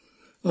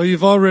Well,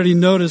 you've already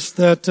noticed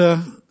that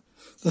the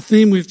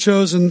theme we've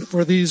chosen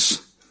for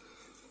these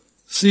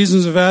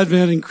seasons of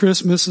Advent and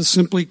Christmas is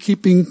simply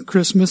keeping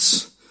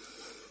Christmas.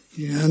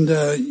 And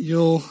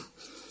you'll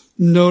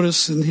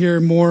notice and hear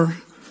more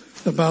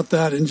about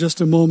that in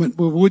just a moment.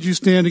 But would you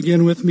stand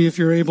again with me if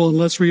you're able, and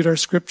let's read our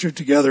scripture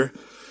together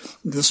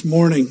this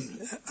morning.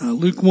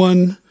 Luke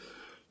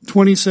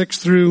 1:26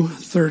 through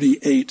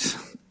 38.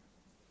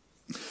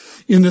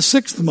 In the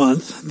 6th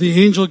month, the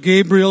angel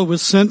Gabriel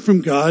was sent from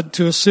God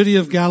to a city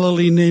of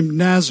Galilee named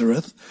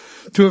Nazareth,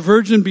 to a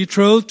virgin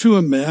betrothed to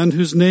a man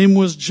whose name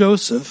was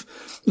Joseph,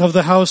 of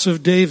the house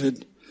of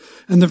David.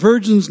 And the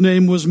virgin's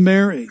name was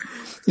Mary.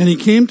 And he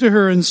came to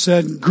her and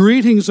said,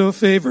 "Greetings, O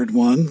favored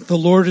one, the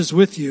Lord is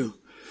with you."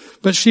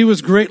 But she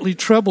was greatly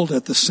troubled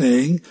at the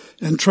saying,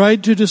 and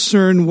tried to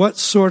discern what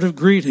sort of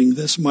greeting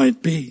this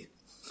might be.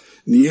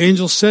 And the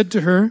angel said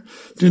to her,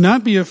 "Do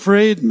not be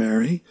afraid,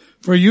 Mary,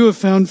 for you have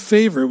found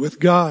favor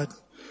with God.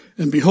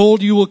 And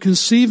behold, you will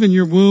conceive in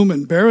your womb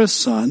and bear a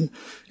son,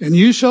 and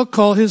you shall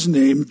call his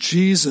name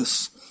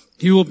Jesus.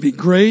 He will be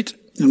great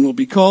and will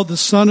be called the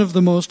Son of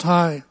the Most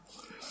High.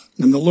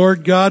 And the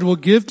Lord God will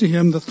give to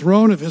him the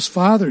throne of his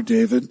father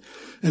David,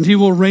 and he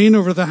will reign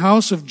over the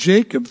house of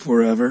Jacob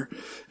forever,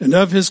 and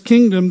of his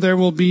kingdom there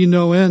will be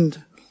no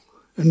end."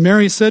 And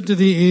Mary said to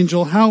the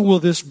angel, "How will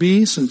this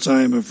be, since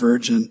I am a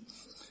virgin?"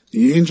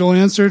 The angel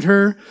answered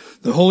her,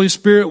 "The Holy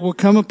Spirit will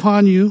come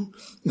upon you,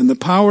 and the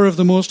power of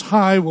the Most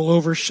High will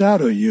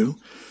overshadow you.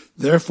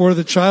 Therefore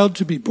the child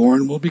to be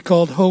born will be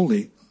called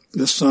Holy,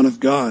 the Son of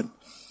God.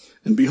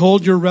 And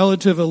behold, your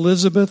relative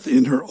Elizabeth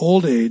in her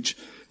old age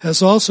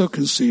has also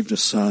conceived a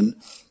son,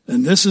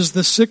 and this is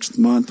the 6th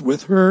month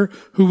with her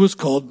who was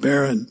called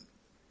barren.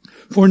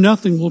 For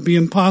nothing will be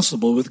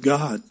impossible with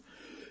God."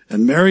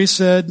 And Mary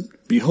said,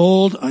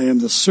 "Behold, I am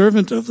the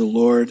servant of the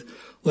Lord.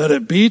 Let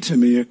it be to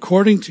me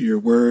according to your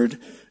word."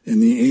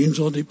 And the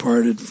angel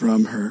departed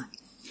from her.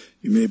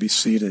 You may be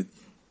seated.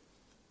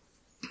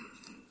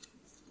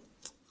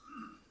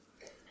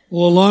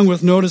 Well, along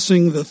with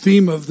noticing the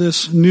theme of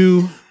this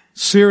new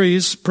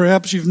series,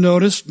 perhaps you've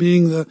noticed,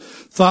 being the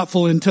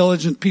thoughtful,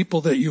 intelligent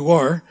people that you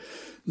are,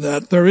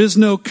 that there is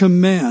no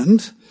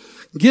command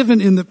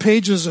given in the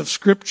pages of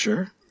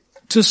Scripture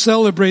to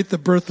celebrate the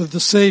birth of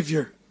the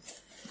Savior.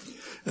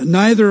 And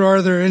neither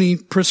are there any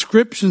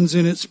prescriptions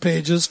in its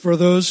pages for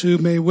those who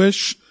may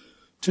wish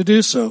to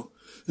do so.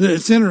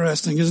 It's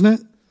interesting, isn't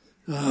it?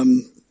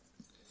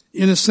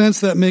 In a sense,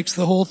 that makes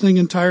the whole thing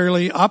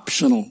entirely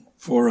optional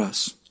for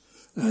us.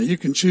 You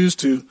can choose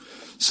to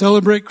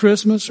celebrate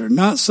Christmas or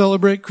not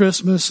celebrate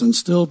Christmas and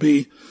still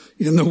be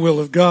in the will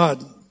of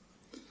God.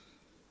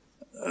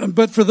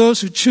 But for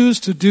those who choose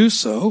to do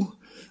so,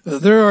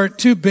 there are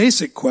two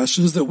basic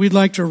questions that we'd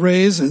like to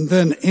raise and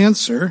then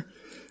answer,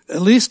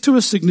 at least to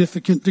a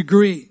significant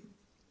degree.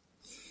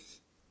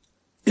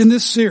 In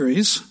this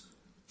series,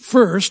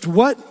 first,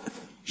 what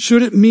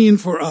should it mean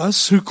for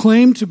us who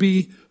claim to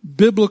be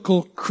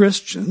biblical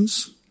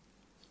Christians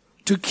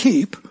to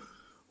keep,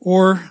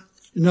 or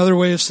another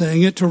way of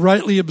saying it, to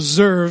rightly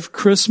observe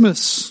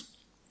Christmas?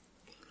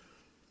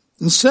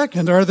 And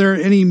second, are there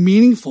any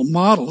meaningful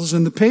models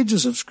in the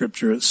pages of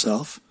Scripture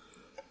itself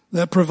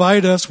that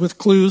provide us with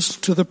clues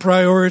to the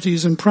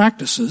priorities and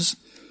practices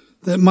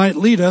that might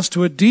lead us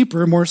to a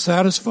deeper, more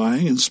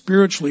satisfying, and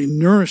spiritually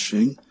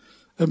nourishing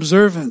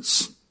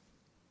observance?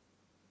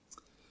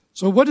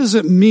 So what does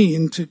it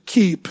mean to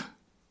keep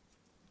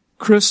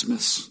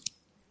Christmas?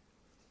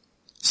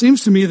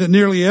 Seems to me that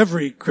nearly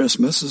every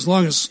Christmas, as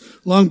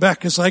long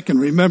back as I can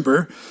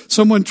remember,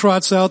 someone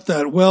trots out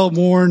that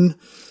well-worn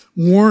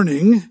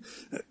warning,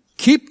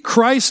 keep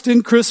Christ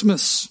in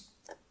Christmas.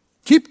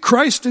 Keep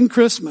Christ in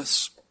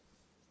Christmas.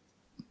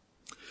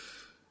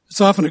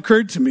 It's often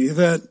occurred to me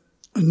that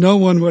no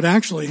one would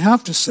actually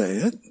have to say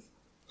it,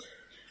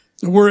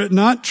 were it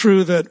not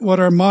true that what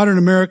our modern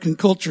American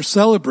culture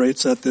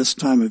celebrates at this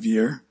time of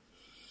year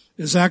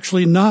is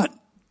actually not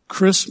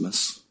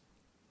Christmas,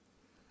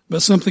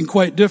 but something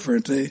quite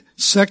different, a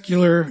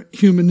secular,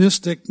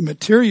 humanistic,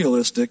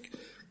 materialistic,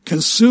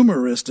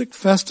 consumeristic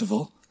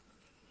festival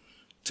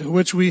to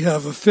which we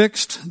have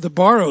affixed the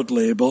borrowed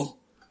label,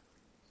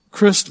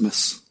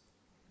 Christmas.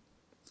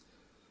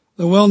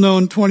 The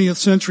well-known 20th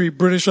century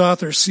British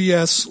author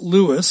C.S.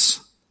 Lewis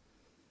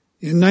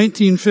in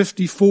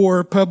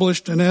 1954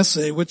 published an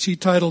essay which he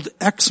titled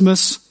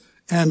Xmas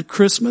and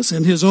Christmas,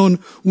 in his own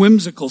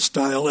whimsical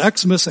style,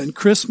 Xmas and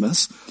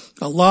Christmas,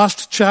 a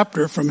lost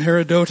chapter from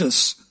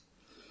Herodotus.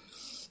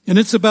 And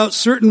it's about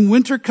certain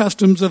winter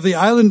customs of the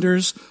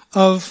islanders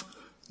of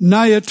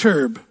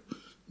Nyaturb,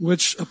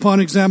 which upon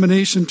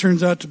examination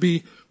turns out to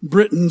be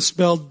Britain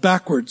spelled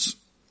backwards.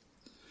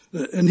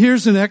 And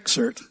here's an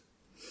excerpt.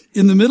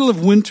 In the middle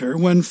of winter,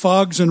 when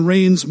fogs and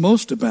rains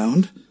most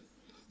abound,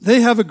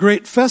 they have a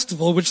great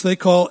festival which they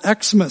call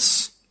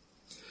Xmas.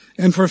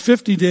 And for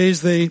 50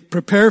 days they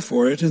prepare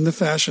for it in the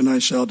fashion I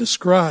shall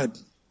describe.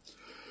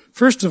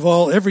 First of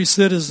all, every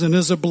citizen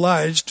is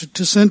obliged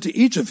to send to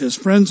each of his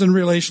friends and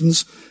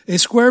relations a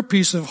square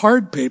piece of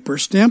hard paper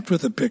stamped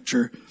with a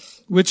picture,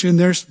 which in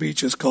their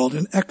speech is called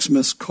an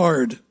Xmas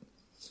card.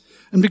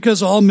 And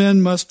because all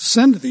men must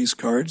send these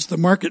cards, the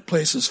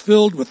marketplace is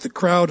filled with the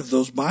crowd of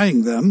those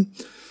buying them,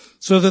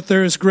 so that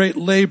there is great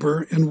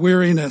labor and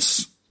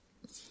weariness.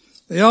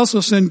 They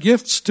also send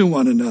gifts to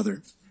one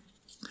another,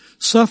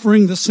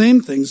 suffering the same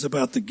things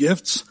about the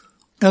gifts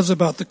as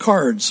about the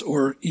cards,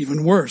 or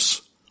even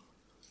worse.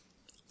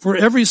 For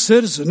every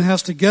citizen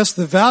has to guess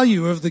the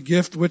value of the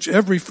gift which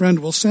every friend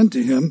will send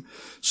to him,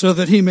 so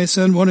that he may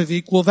send one of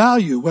equal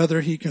value,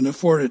 whether he can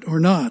afford it or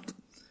not.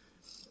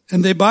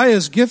 And they buy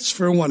as gifts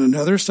for one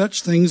another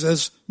such things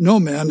as no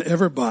man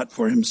ever bought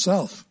for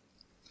himself.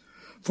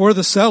 For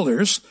the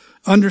sellers,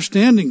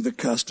 understanding the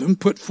custom,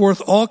 put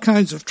forth all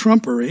kinds of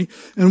trumpery,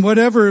 and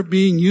whatever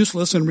being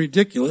useless and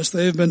ridiculous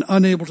they have been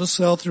unable to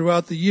sell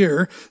throughout the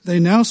year, they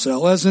now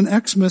sell as an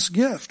Xmas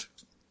gift.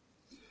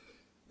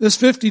 This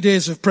 50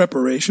 days of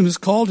preparation is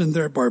called in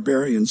their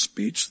barbarian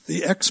speech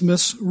the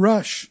Xmas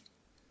rush.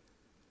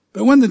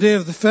 But when the day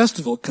of the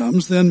festival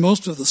comes, then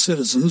most of the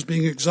citizens,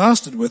 being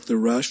exhausted with the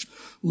rush,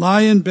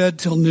 lie in bed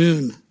till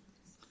noon.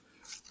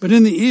 But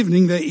in the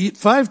evening they eat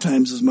 5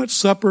 times as much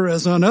supper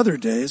as on other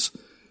days,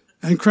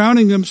 and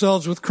crowning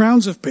themselves with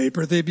crowns of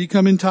paper, they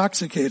become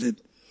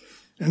intoxicated.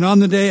 And on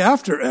the day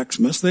after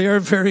Xmas, they are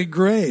very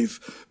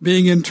grave,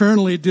 being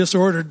internally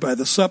disordered by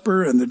the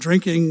supper and the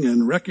drinking,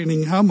 and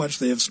reckoning how much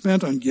they have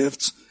spent on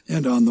gifts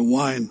and on the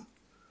wine.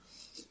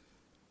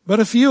 But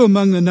a few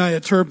among the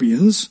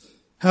Niatirbians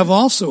have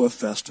also a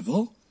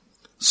festival,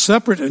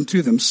 separate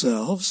unto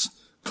themselves,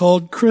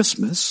 called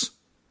Christmas,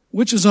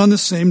 which is on the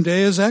same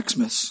day as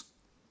Xmas.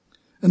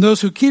 And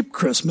those who keep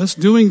Christmas,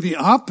 doing the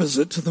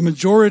opposite to the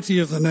majority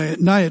of the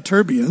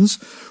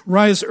Niatirbians,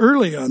 rise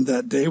early on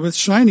that day with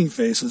shining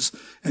faces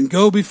and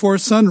go before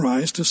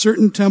sunrise to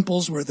certain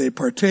temples where they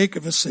partake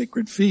of a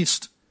sacred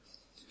feast.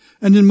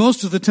 And in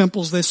most of the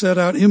temples they set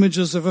out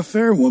images of a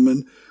fair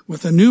woman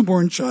with a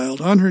newborn child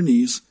on her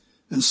knees,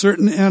 and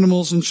certain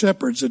animals and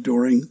shepherds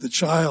adoring the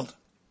child.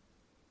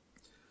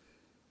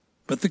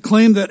 But the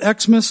claim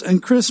that Xmas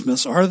and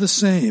Christmas are the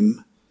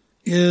same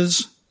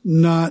is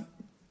not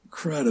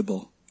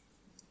credible.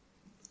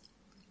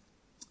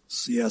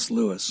 C.S.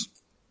 Lewis.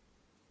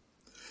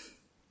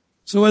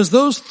 So as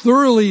those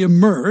thoroughly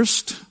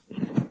immersed,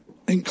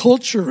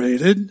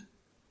 enculturated,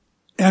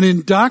 and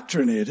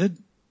indoctrinated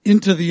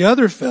into the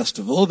other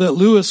festival that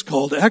Lewis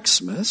called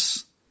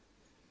Xmas,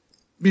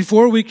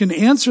 before we can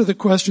answer the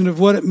question of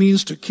what it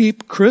means to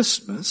keep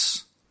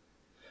Christmas,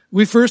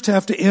 we first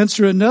have to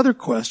answer another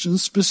question,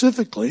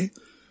 specifically,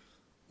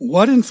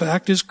 what in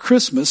fact is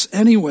Christmas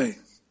anyway?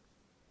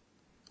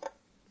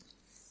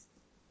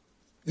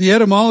 The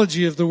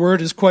etymology of the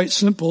word is quite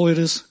simple. It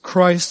is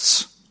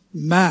Christ's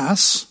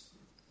Mass,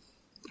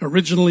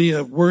 originally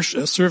a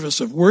service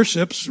of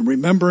worship,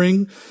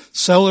 remembering,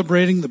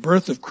 celebrating the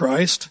birth of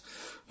Christ,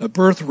 a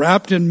birth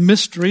wrapped in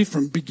mystery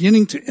from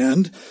beginning to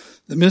end.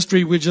 The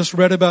mystery we just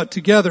read about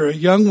together, a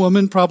young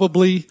woman,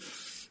 probably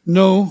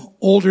no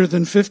older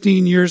than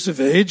 15 years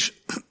of age,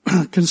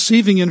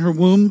 conceiving in her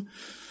womb,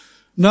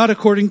 not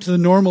according to the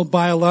normal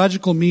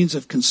biological means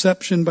of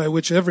conception by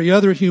which every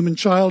other human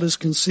child is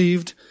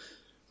conceived,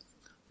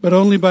 but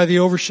only by the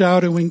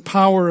overshadowing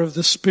power of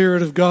the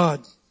Spirit of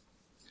God,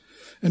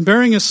 and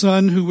bearing a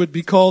son who would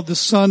be called the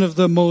Son of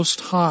the Most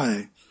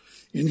High,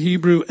 in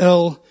Hebrew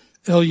El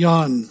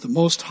Elyon, the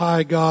Most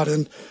High God,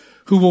 and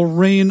who will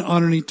reign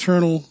on an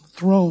eternal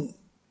throne.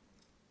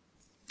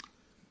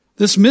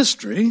 This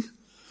mystery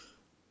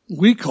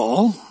we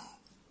call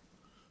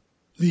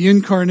the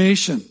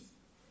Incarnation.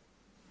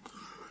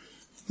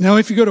 Now,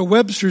 if you go to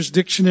Webster's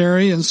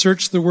dictionary and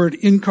search the word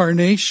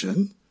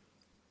incarnation,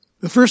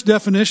 the first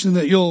definition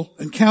that you'll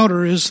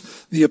encounter is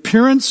the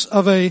appearance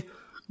of a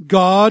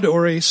God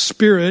or a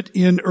spirit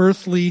in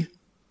earthly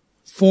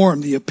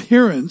form. The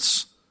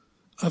appearance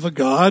of a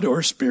God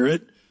or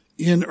spirit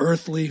in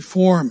earthly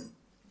form.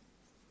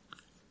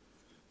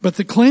 But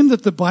the claim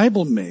that the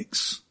Bible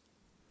makes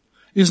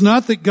is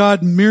not that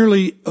God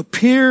merely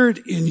appeared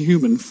in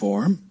human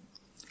form,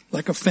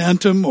 like a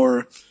phantom,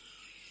 or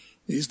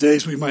these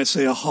days we might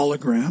say a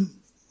hologram,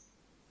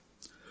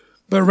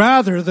 but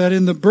rather that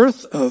in the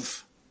birth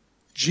of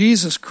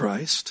Jesus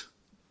Christ,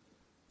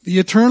 the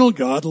eternal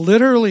God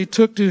literally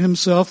took to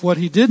himself what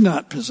he did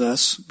not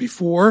possess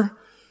before,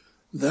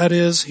 that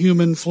is,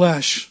 human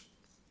flesh.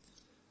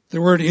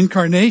 The word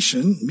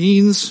incarnation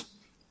means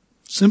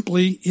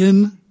simply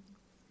in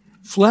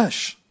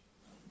flesh.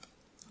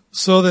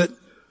 So that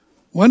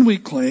when we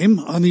claim,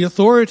 on the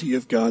authority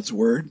of God's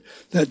word,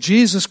 that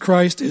Jesus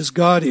Christ is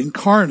God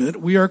incarnate,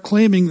 we are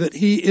claiming that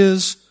he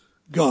is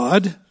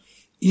God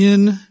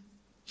in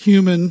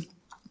human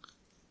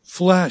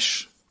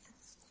flesh.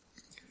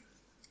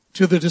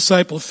 To the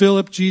disciple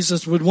Philip,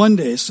 Jesus would one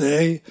day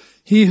say,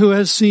 "He who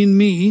has seen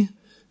me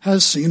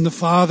has seen the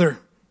Father."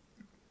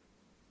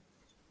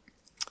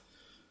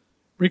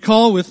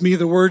 Recall with me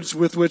the words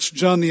with which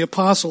John the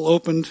Apostle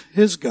opened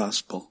his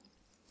gospel.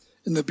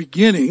 In the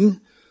beginning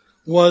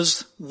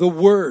was the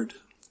Word.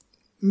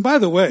 And by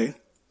the way,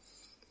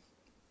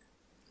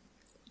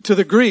 to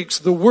the Greeks,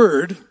 the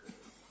Word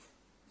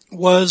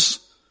was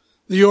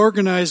the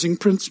organizing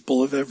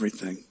principle of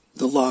everything,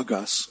 the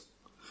Logos.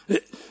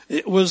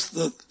 It was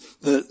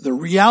the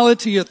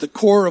reality at the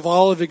core of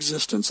all of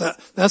existence.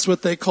 That's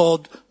what they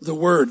called the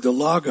Word, the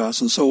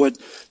Logos. And so what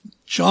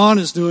John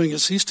is doing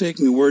is he's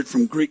taking a word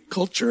from Greek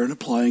culture and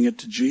applying it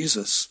to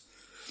Jesus.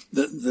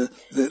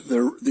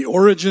 The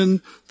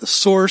origin, the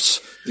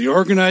source, the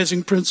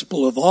organizing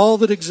principle of all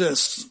that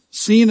exists,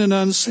 seen and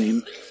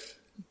unseen,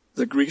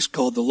 the Greeks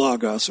called the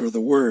Logos, or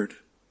the Word.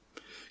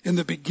 In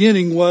the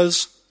beginning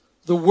was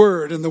the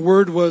Word, and the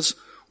Word was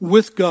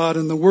with God,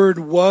 and the Word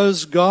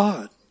was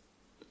God.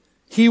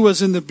 He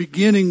was in the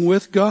beginning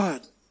with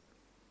God.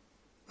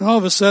 And all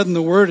of a sudden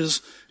the Word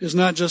is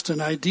not just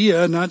an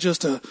idea, not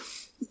just a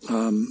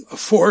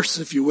force,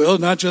 if you will,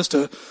 not just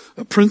a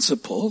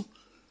principle,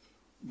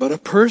 but a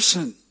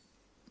person.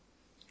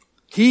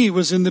 He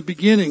was in the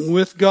beginning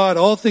with God.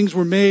 All things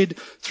were made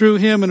through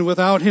him, and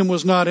without him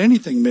was not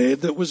anything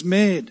made that was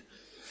made.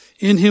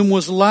 In him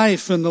was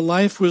life, and the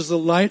life was the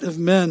light of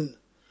men.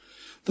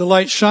 The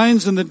light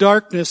shines in the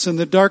darkness, and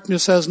the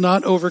darkness has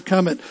not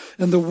overcome it.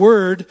 And the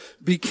Word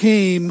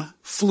became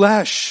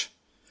flesh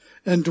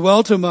and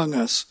dwelt among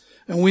us.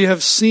 And we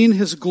have seen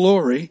his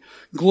glory.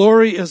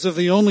 Glory as of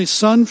the only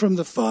Son from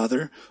the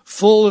Father,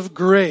 full of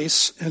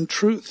grace and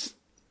truth.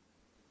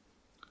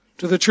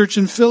 To the church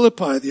in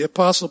Philippi, the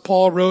Apostle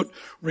Paul wrote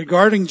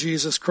regarding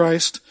Jesus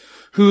Christ,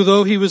 who,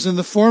 though he was in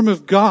the form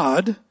of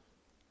God,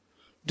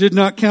 did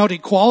not count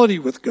equality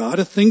with God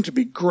a thing to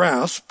be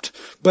grasped,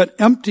 but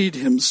emptied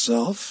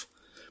himself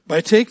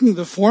by taking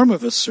the form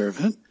of a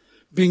servant,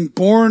 being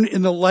born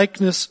in the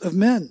likeness of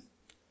men.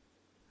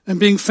 And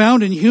being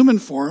found in human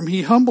form,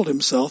 he humbled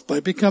himself by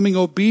becoming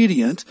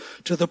obedient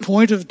to the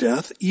point of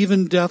death,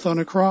 even death on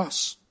a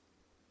cross.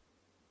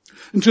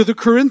 And to the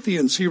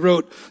Corinthians, he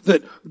wrote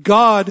that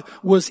God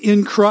was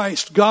in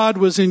Christ. God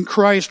was in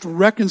Christ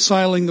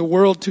reconciling the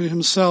world to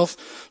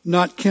himself,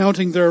 not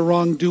counting their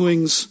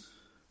wrongdoings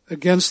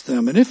against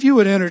them. And if you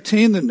would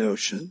entertain the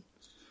notion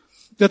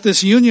that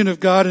this union of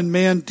God and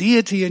man,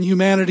 deity and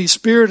humanity,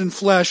 spirit and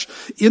flesh,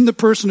 in the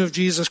person of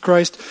Jesus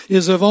Christ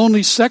is of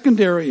only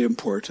secondary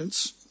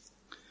importance,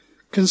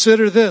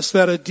 consider this,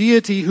 that a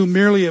deity who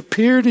merely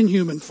appeared in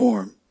human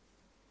form,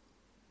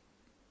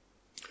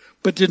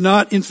 but did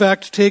not, in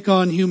fact, take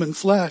on human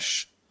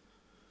flesh,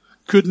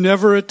 could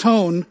never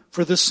atone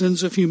for the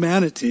sins of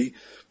humanity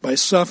by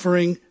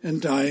suffering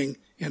and dying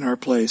in our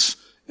place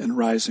and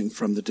rising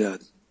from the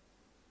dead.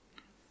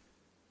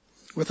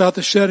 Without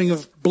the shedding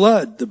of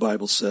blood, the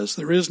Bible says,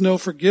 there is no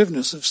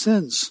forgiveness of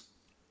sins.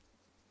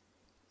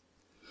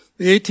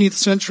 The 18th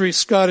century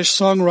Scottish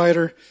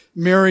songwriter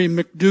Mary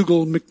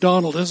MacDougall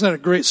MacDonald, isn't that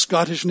a great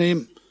Scottish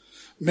name?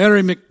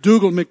 Mary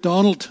MacDougall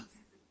MacDonald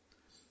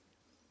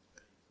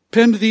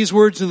penned these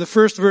words in the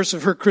first verse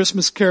of her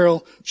Christmas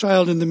carol,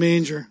 Child in the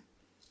Manger.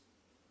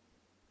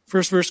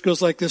 First verse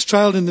goes like this: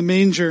 Child in the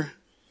manger,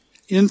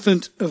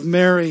 infant of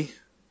Mary,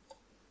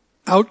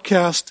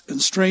 outcast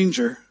and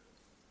stranger,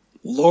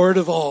 Lord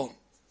of all.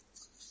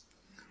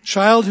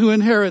 Child who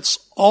inherits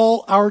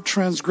all our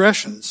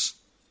transgressions,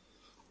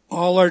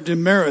 all our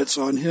demerits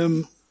on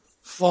him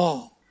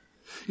fall.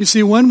 You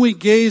see, when we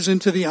gaze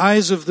into the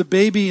eyes of the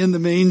baby in the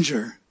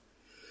manger,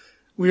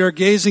 we are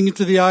gazing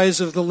into the eyes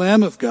of the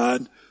Lamb of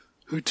God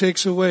who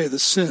takes away the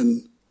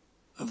sin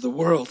of the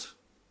world.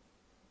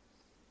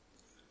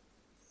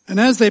 And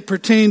as they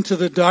pertain to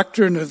the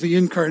doctrine of the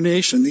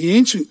incarnation, the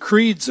ancient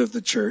creeds of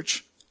the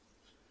church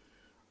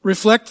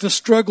reflect the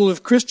struggle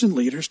of Christian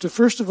leaders to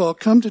first of all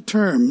come to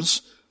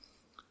terms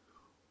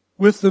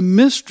with the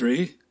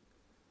mystery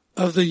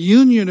of the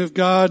union of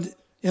God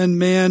and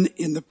man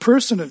in the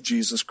person of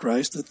Jesus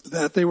Christ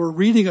that they were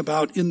reading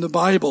about in the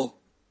Bible.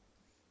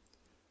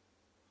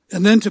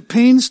 And then to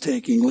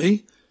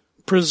painstakingly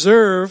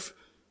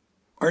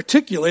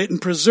articulate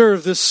and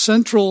preserve this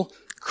central,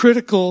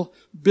 critical,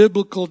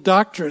 biblical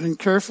doctrine in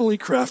carefully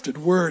crafted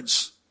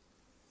words.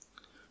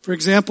 For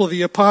example,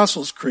 the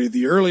Apostles' Creed,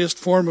 the earliest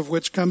form of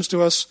which comes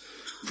to us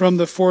from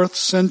the 4th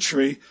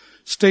century,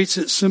 states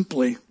it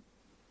simply: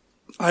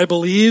 I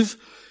believe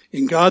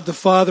in God the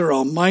Father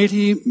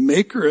Almighty,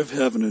 maker of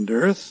heaven and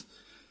earth,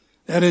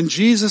 and in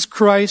Jesus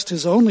Christ,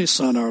 his only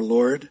Son, our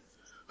Lord,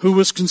 who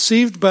was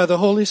conceived by the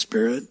Holy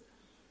Spirit,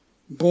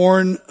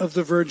 born of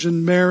the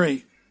Virgin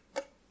Mary.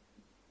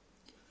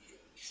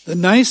 The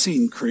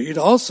Nicene Creed,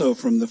 also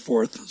from the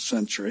 4th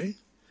century,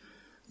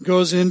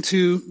 goes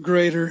into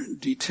greater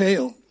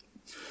detail.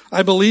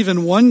 I believe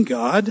in one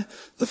God,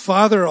 the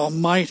Father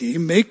Almighty,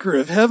 maker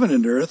of heaven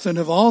and earth, and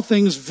of all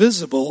things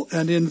visible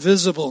and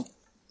invisible,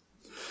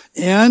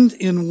 and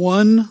in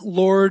one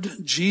Lord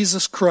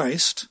Jesus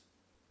Christ.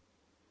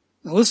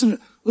 Now listen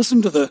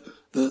to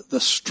the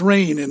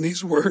strain in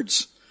these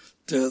words,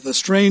 the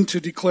strain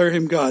to declare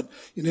him God.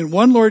 And in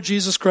one Lord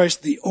Jesus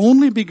Christ, the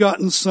only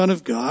begotten Son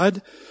of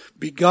God,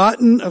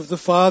 begotten of the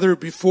Father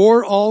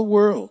before all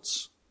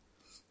worlds,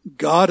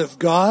 God of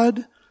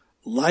God,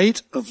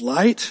 light of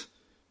light,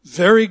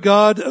 very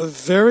God of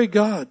very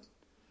God,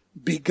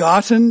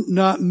 begotten,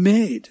 not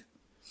made,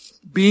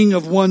 being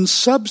of one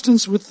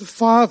substance with the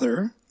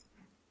Father,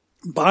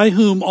 by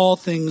whom all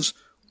things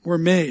were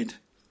made,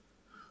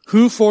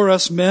 who for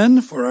us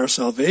men, for our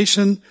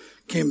salvation,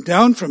 came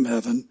down from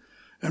heaven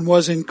and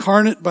was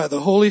incarnate by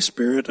the Holy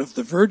Spirit of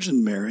the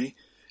Virgin Mary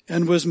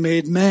and was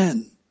made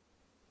man.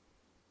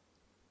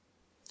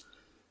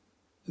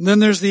 And then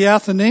there's the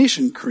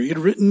Athanasian Creed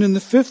written in the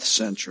 5th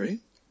century.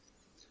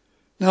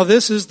 Now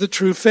this is the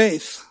true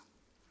faith,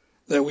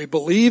 that we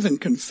believe and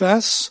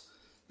confess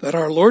that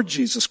our Lord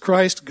Jesus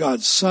Christ,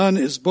 God's Son,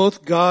 is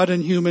both God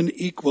and human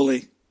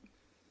equally.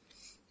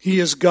 He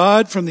is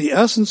God from the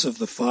essence of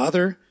the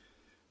Father,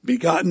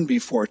 begotten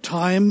before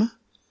time,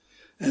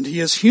 and he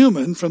is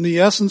human from the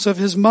essence of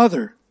his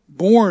mother,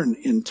 born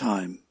in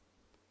time.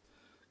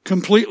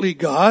 Completely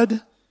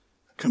God,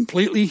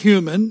 completely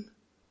human,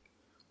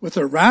 with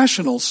a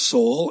rational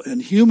soul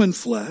and human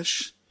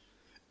flesh,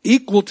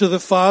 equal to the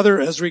Father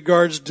as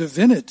regards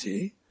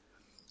divinity,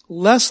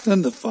 less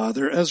than the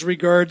Father as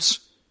regards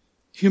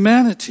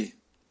humanity.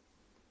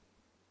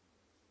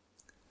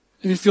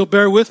 And if you'll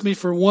bear with me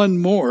for one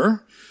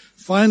more,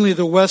 finally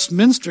the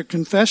Westminster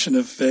Confession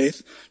of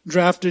Faith,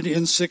 drafted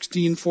in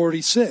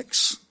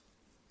 1646,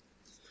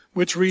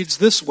 which reads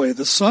this way: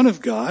 the Son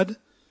of God,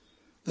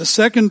 the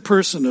second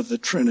person of the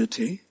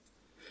Trinity,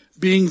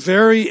 being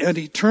very and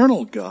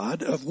eternal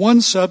God, of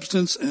one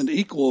substance and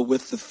equal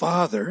with the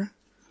Father,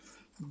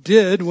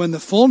 did, when the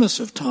fullness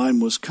of time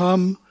was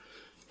come,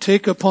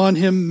 take upon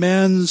him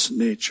man's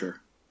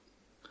nature,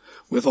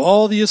 with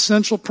all the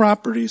essential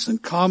properties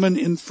and common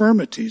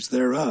infirmities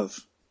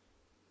thereof,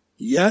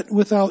 yet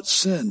without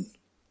sin,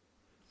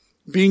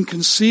 being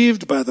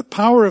conceived by the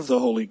power of the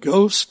Holy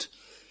Ghost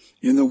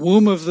in the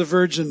womb of the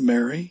Virgin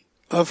Mary,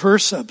 of her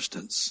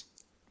substance,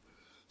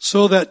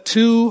 so that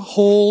two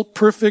whole,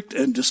 perfect,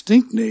 and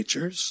distinct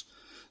natures,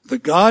 the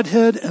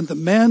Godhead and the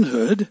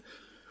manhood,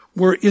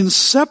 were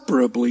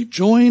inseparably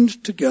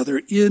joined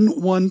together in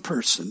one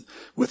person,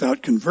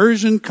 without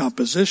conversion,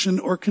 composition,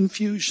 or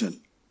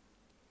confusion.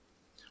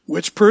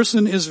 Which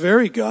person is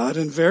very God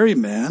and very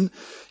man,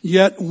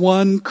 yet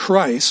one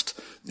Christ,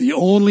 the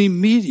only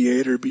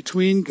mediator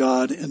between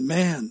God and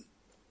man.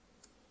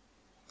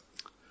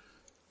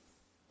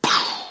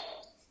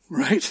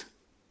 Right?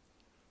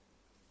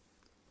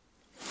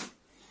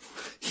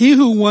 He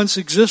who once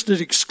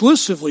existed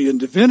exclusively in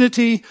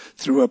divinity,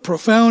 through a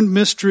profound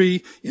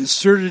mystery,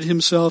 inserted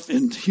himself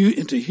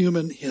into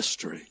human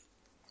history,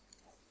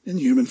 in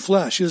human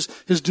flesh. His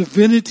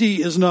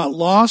divinity is not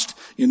lost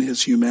in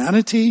his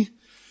humanity,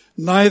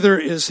 neither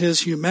is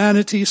his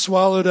humanity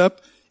swallowed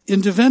up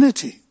in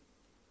divinity.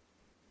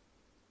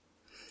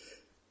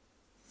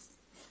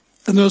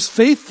 And those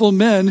faithful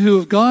men who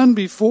have gone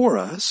before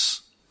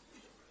us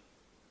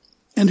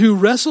and who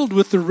wrestled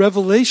with the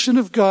revelation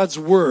of God's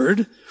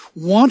Word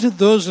wanted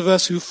those of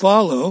us who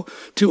follow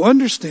to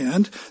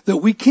understand that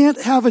we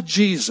can't have a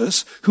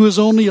Jesus who is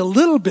only a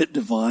little bit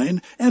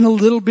divine and a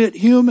little bit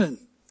human.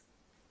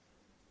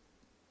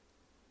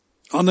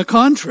 On the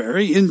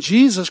contrary, in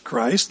Jesus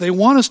Christ, they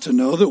want us to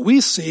know that we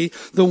see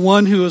the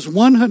one who is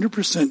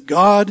 100%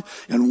 God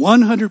and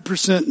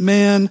 100%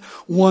 man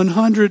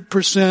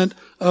 100%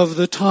 of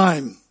the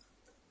time.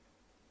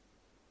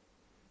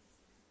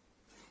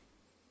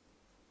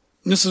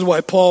 This is why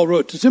Paul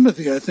wrote to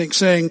Timothy, I think,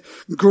 saying,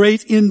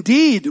 "Great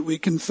indeed, we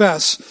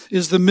confess,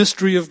 is the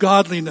mystery of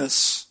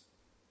godliness.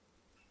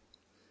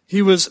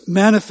 He was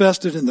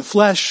manifested in the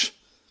flesh,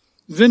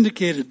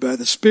 vindicated by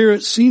the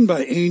Spirit, seen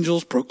by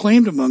angels,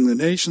 proclaimed among the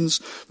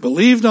nations,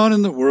 believed on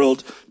in the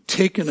world,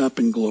 taken up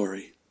in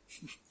glory."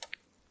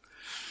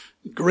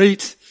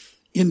 Great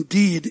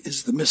indeed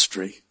is the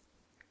mystery.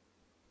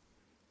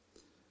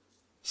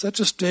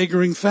 Such a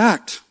staggering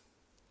fact,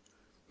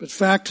 but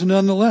fact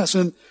nonetheless.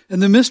 And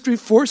the mystery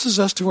forces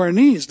us to our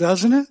knees,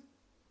 doesn't it?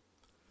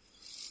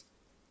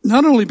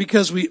 Not only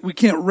because we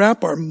can't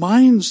wrap our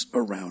minds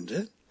around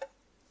it,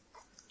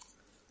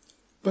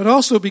 but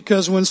also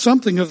because when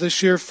something of the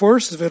sheer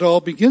force of it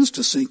all begins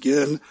to sink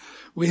in,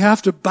 we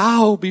have to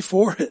bow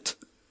before it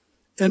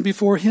and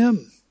before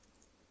Him.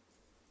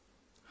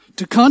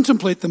 To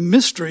contemplate the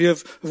mystery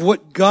of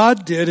what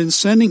God did in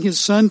sending His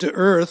Son to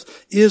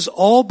earth is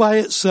all by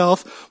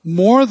itself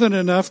more than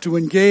enough to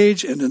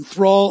engage and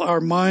enthrall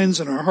our minds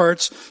and our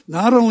hearts,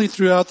 not only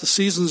throughout the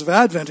seasons of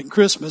Advent and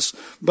Christmas,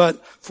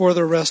 but for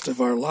the rest of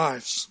our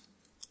lives.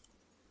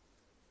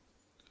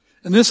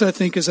 And this, I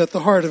think, is at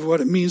the heart of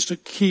what it means to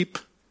keep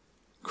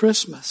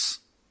Christmas.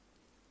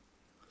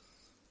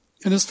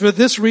 And it's for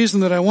this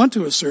reason that I want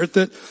to assert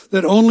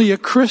that only a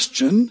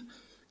Christian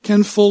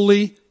can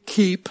fully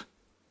keep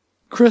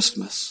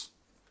Christmas.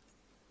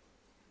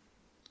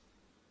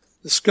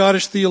 The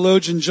Scottish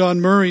theologian John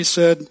Murray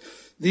said,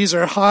 "These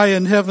are high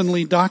and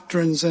heavenly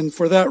doctrines, and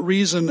for that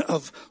reason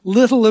of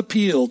little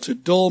appeal to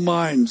dull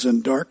minds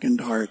and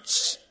darkened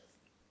hearts."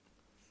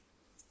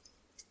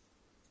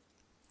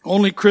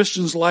 Only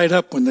Christians light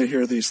up when they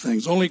hear these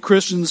things. Only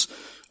Christians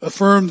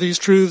affirm these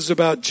truths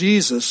about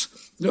Jesus,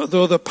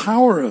 though the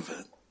power of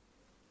it,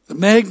 the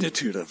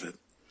magnitude of it,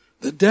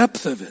 the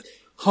depth of it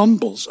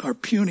humbles our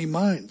puny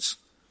minds.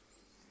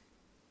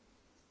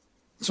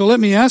 So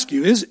let me ask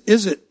you,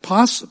 is it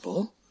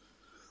possible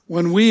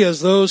when we,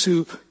 as those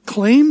who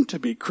claim to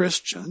be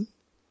Christian,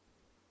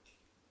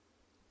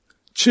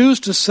 choose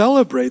to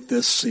celebrate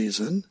this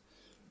season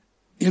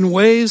in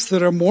ways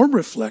that are more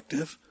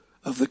reflective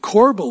of the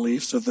core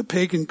beliefs of the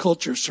pagan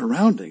culture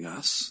surrounding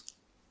us,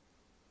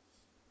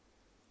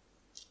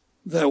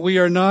 that we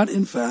are not,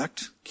 in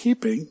fact,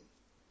 keeping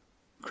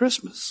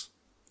Christmas.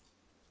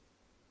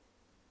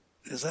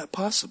 Is that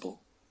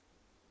possible?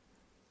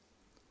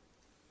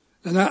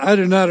 And I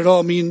do not at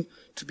all mean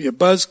to be a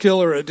buzzkill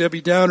or a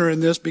Debbie Downer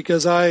in this,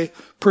 because I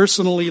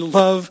personally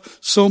love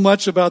so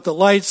much about the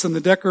lights and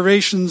the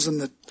decorations and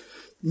the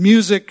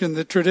music and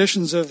the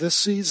traditions of this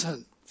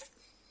season.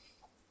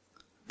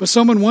 But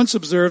someone once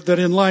observed that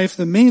in life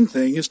the main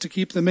thing is to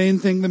keep the main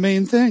thing the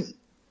main thing.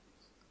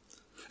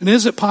 And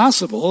is it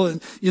possible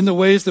in the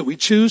ways that we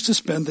choose to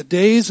spend the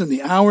days and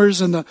the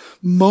hours and the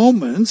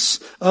moments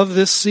of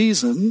this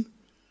season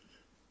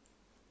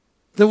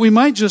that we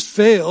might just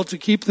fail to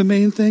keep the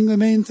main thing the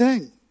main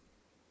thing?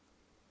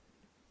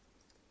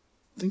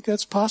 Think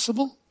that's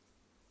possible?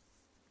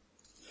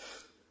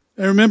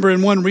 I remember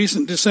in one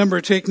recent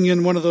December taking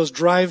in one of those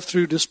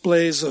drive-through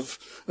displays of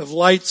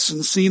lights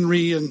and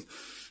scenery, and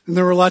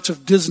there were lots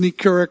of Disney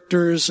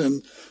characters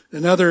and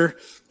other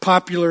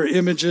popular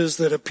images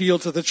that appeal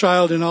to the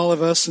child in all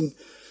of us, and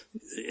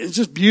it's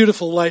just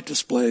beautiful light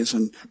displays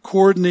and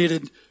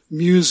coordinated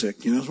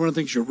music. You know, it's one of the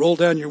things you roll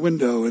down your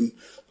window, and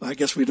I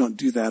guess we don't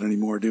do that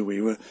anymore, do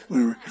we?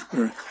 When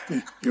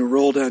you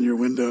roll down your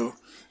window.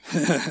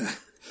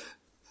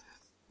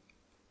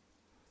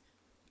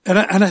 And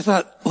I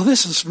thought, well,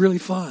 this is really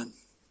fun.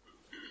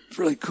 It's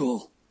really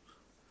cool.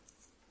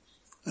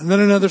 And then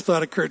another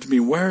thought occurred to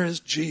me: where is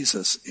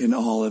Jesus in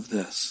all of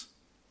this?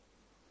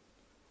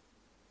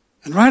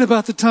 And right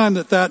about the time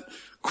that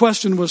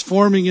question was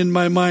forming in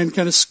my mind,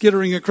 kind of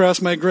skittering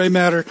across my gray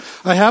matter,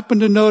 I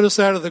happened to notice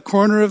out of the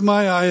corner of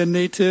my eye a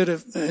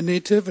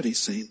nativity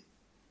scene.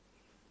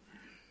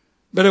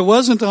 But it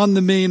wasn't on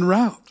the main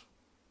route.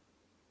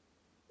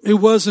 It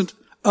wasn't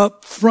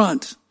up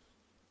front.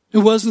 It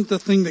wasn't the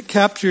thing that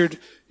captured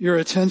your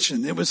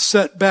attention. It was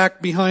set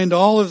back behind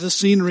all of the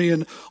scenery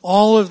and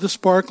all of the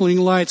sparkling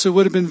lights. It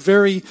would have been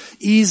very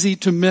easy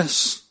to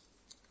miss.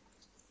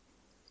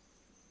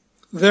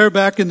 There,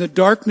 back in the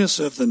darkness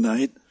of the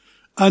night,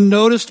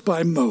 unnoticed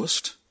by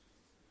most,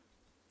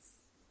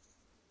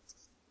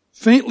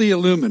 faintly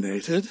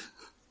illuminated,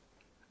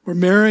 were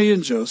Mary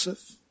and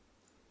Joseph,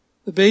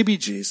 the baby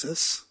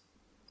Jesus,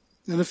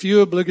 and a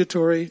few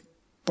obligatory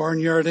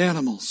barnyard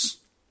animals.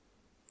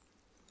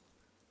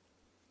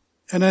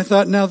 And I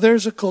thought, now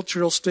there's a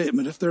cultural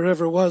statement, if there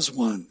ever was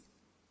one.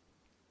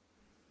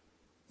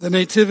 The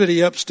nativity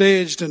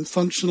upstaged and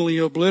functionally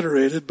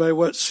obliterated by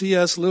what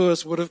C.S.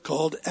 Lewis would have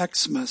called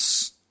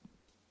Xmas.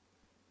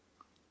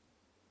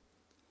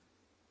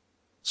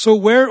 So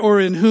where or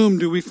in whom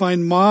do we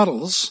find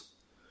models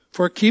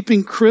for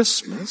keeping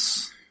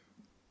Christmas,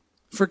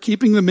 for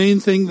keeping the main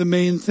thing the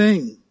main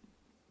thing?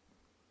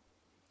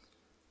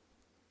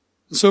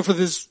 And so for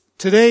this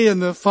today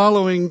and the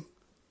following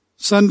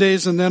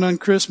Sundays, and then on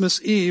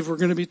Christmas Eve, we're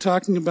going to be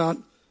talking about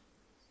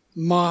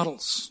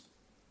models.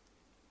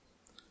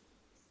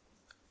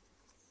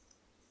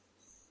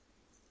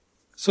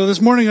 So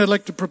this morning I'd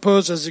like to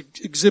propose as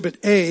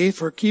Exhibit A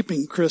for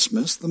keeping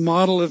Christmas, the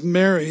model of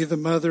Mary, the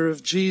mother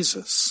of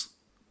Jesus.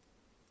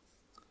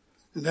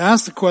 And to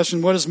ask the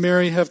question, what does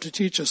Mary have to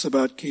teach us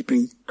about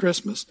keeping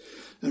Christmas?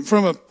 And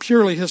from a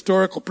purely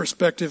historical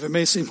perspective, it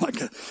may seem like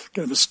a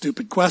kind of a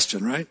stupid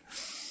question, right?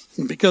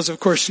 Because of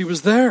course she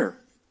was there.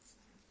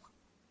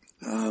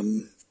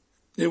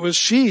 It was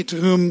she to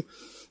whom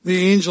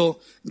the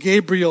angel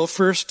Gabriel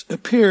first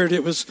appeared.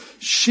 It was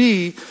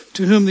she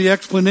to whom the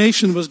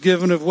explanation was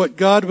given of what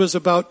God was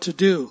about to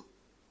do.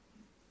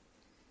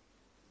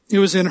 It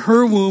was in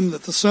her womb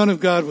that the Son of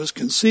God was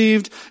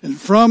conceived,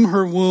 and from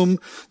her womb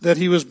that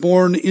he was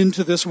born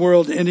into this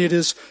world. And it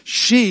is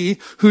she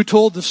who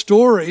told the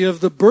story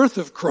of the birth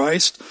of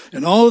Christ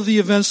and all of the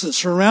events that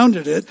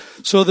surrounded it,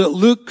 so that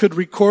Luke could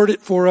record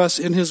it for us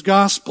in his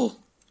gospel.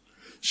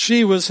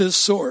 She was his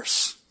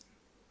source.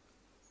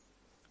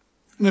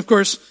 And of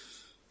course,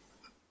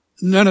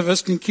 none of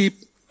us can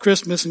keep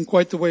Christmas in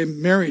quite the way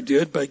Mary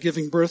did by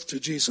giving birth to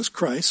Jesus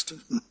Christ.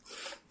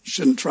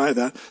 Shouldn't try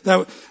that.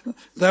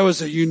 That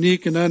was a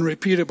unique and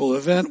unrepeatable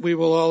event, we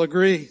will all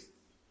agree.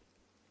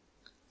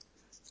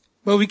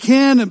 But we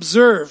can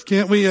observe,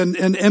 can't we,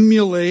 and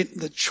emulate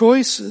the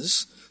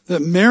choices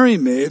that Mary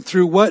made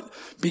through what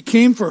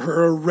became for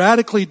her a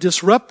radically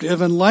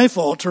disruptive and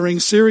life-altering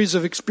series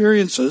of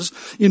experiences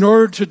in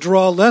order to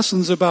draw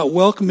lessons about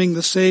welcoming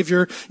the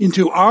Savior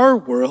into our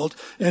world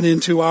and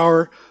into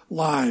our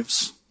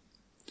lives.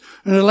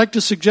 And I'd like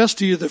to suggest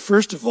to you that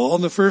first of all,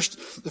 and the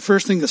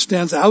first thing that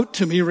stands out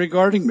to me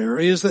regarding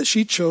Mary is that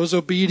she chose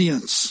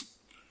obedience.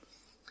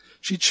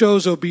 She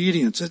chose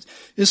obedience. It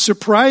is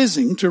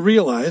surprising to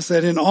realize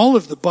that in all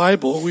of the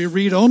Bible we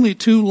read only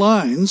two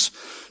lines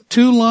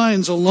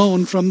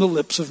alone from the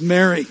lips of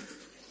Mary.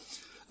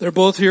 They're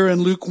both here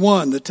in Luke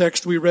 1, the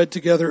text we read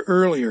together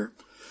earlier.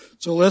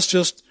 So let's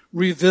just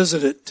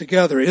revisit it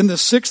together. In the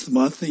 6th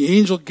month, the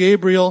angel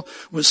Gabriel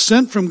was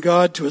sent from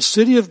God to a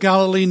city of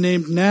Galilee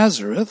named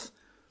Nazareth,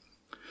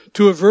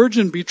 to a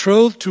virgin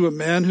betrothed to a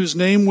man whose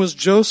name was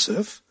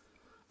Joseph,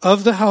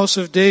 of the house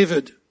of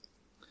David.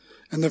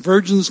 And the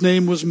virgin's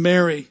name was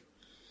Mary.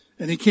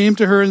 And he came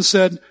to her and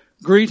said,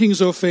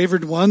 "Greetings, O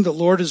favored one, the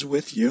Lord is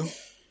with you."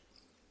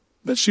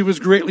 But she was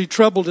greatly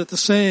troubled at the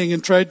saying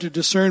and tried to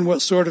discern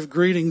what sort of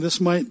greeting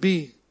this might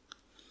be.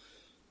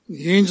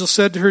 The angel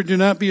said to her, "Do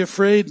not be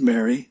afraid,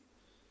 Mary,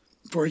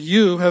 for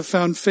you have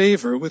found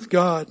favor with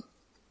God.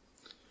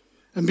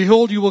 And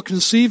behold, you will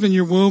conceive in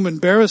your womb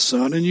and bear a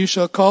son, and you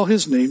shall call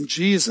his name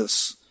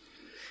Jesus.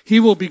 He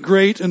will be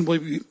great and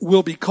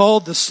will be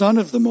called the Son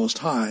of the Most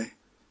High.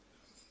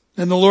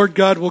 And the Lord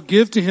God will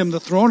give to him the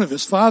throne of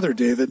his father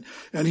David,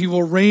 and he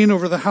will reign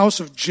over the house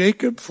of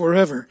Jacob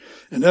forever,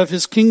 and of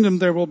his kingdom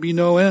there will be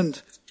no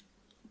end."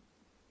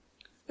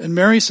 And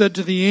Mary said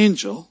to the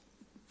angel,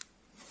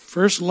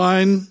 first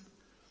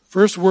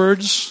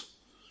words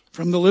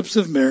from the lips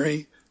of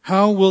Mary,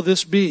 "How will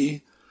this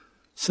be,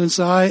 since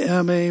I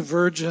am a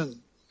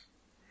virgin?"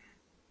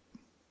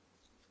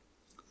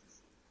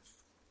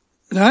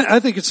 And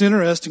I think it's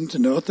interesting to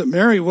note that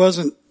Mary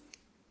wasn't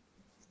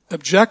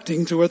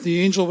objecting to what the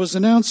angel was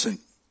announcing.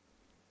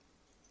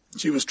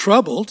 She was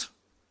troubled,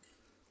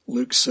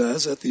 Luke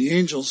says, at the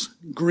angel's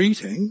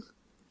greeting.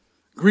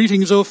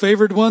 "Greetings, O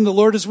favored one, the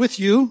Lord is with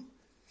you."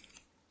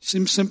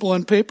 Seems simple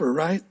on paper,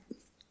 right?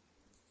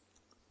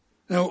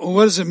 Now,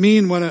 what does it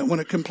mean when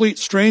a complete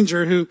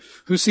stranger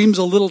who seems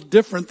a little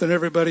different than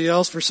everybody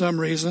else for some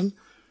reason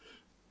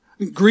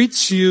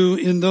greets you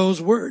in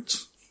those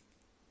words?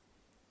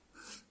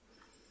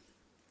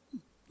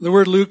 The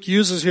word Luke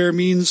uses here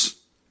means,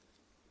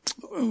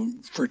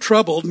 for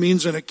troubled,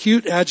 means an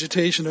acute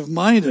agitation of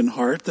mind and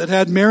heart that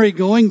had Mary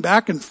going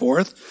back and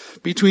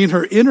forth between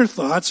her inner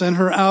thoughts and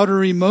her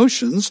outer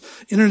emotions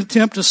in an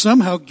attempt to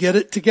somehow get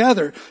it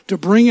together, to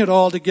bring it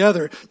all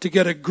together, to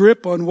get a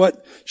grip on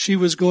what she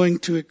was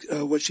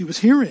what she was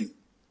hearing.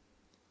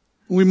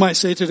 We might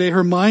say today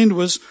her mind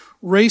was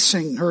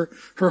racing, her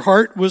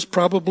heart was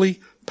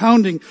probably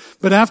pounding.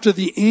 But after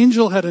the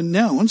angel had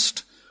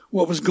announced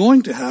what was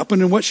going to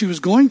happen and what she was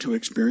going to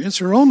experience,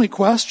 her only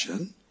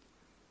question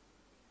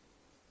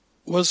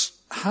was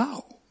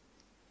how?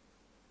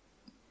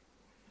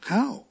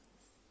 How?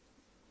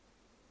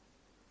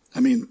 I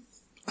mean,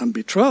 I'm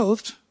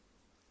betrothed,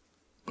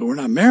 but we're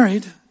not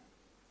married.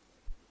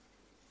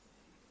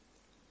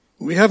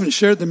 We haven't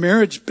shared the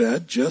marriage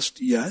bed just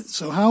yet,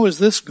 so how is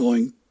this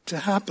going to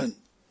happen?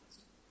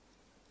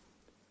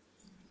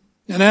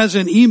 And as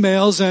in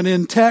emails and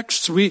in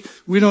texts, we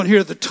don't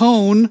hear the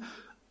tone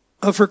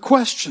of her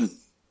question.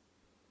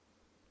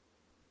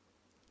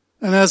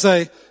 And as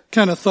I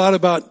kind of thought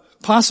about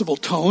possible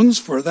tones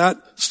for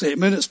that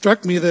statement, it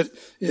struck me that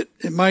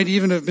it might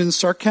even have been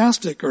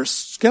sarcastic or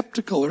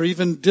skeptical or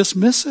even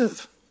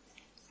dismissive.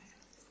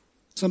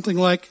 Something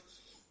like,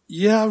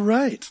 "Yeah,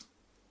 right.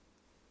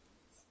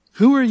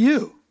 Who are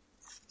you?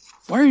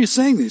 Why are you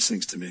saying these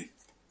things to me?"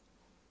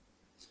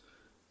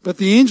 But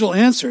the angel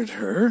answered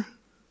her,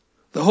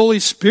 "The Holy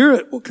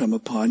Spirit will come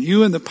upon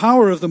you, and the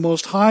power of the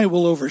Most High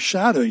will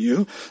overshadow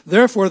you.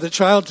 Therefore, the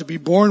child to be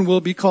born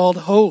will be called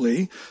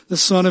Holy, the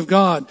Son of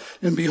God.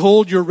 And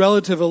behold, your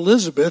relative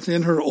Elizabeth,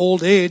 in her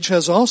old age,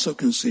 has also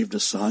conceived a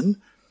son.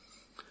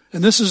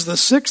 And this is the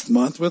 6th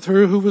month with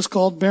her who was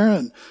called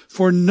barren.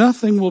 For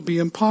nothing will be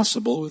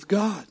impossible with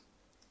God."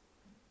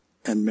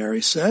 And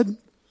Mary said,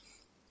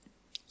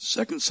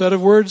 second set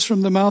of words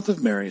from the mouth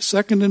of Mary,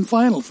 second and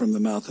final from the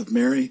mouth of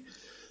Mary,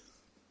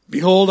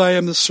 "Behold, I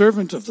am the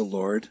servant of the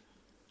Lord.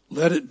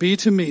 Let it be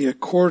to me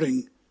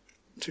according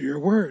to your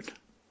word."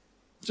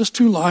 Just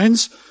 2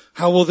 lines.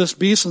 How will this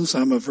be since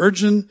I'm a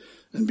virgin?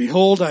 And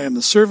behold, I am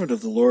the servant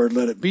of the Lord.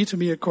 Let it be to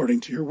me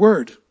according to your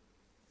word.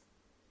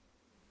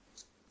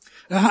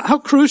 Now, how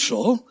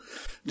crucial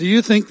do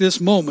you think this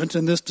moment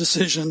and this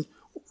decision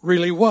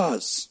really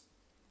was?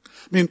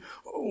 I mean,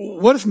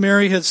 what if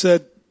Mary had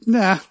said,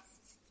 "Nah,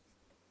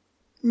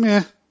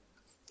 meh,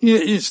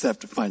 you just have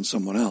to find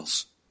someone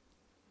else"?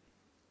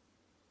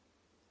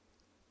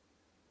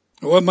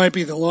 What might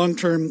be the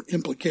long-term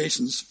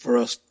implications for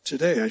us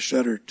today? I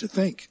shudder to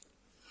think.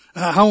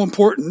 How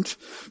important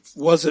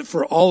was it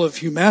for all of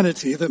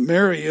humanity that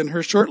Mary, in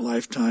her short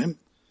lifetime,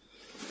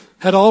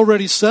 had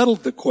already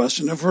settled the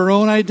question of her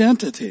own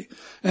identity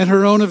and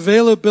her own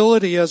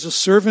availability as a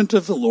servant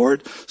of the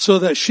Lord, so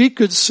that she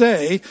could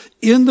say,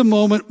 in the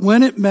moment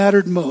when it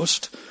mattered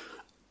most,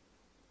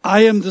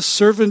 "I am the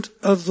servant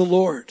of the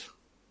Lord.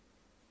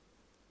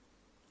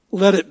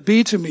 Let it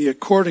be to me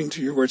according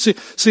to your word."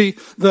 See,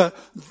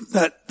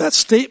 that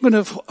statement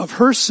of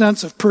her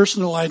sense of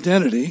personal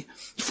identity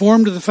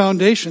formed the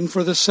foundation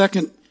for the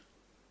second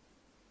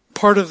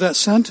part of that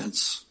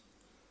sentence.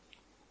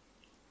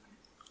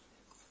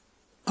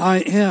 I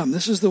am.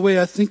 This is the way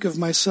I think of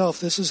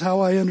myself. This is how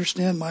I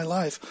understand my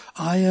life.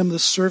 I am the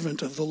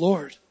servant of the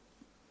Lord.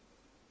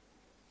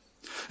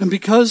 And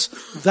because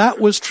that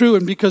was true,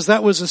 and because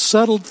that was a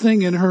settled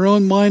thing in her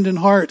own mind and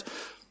heart,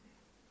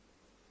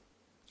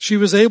 she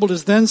was able to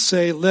then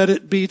say, "Let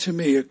it be to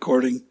me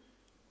according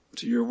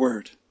to your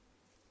word."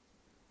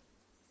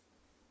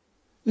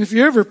 If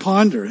you're ever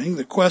pondering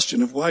the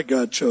question of why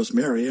God chose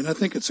Mary, and I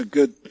think it's a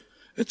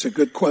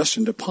good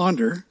question to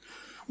ponder,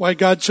 why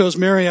God chose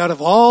Mary out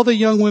of all the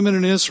young women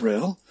in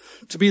Israel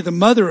to be the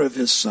mother of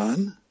his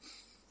son,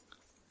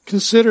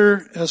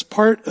 consider as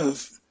part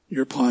of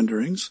your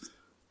ponderings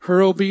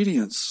her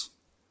obedience.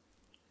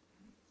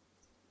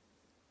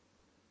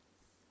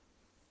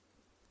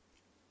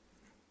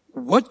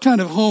 What kind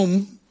of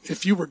home,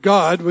 if you were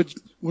God,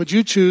 would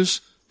you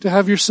choose to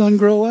have your son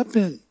grow up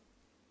in?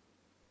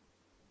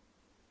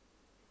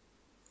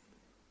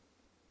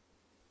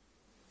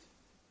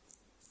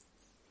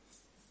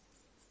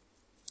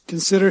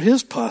 Consider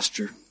his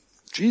posture,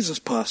 Jesus'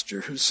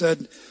 posture, who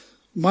said,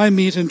 "My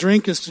meat and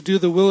drink is to do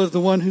the will of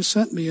the one who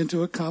sent me and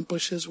to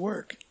accomplish his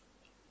work."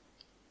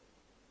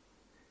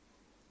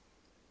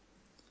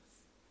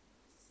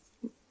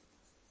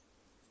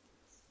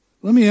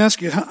 Let me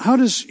ask you, how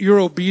does your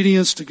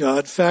obedience to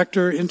God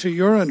factor into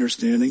your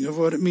understanding of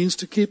what it means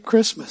to keep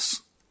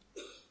Christmas?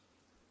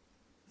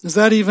 Is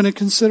that even a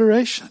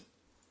consideration?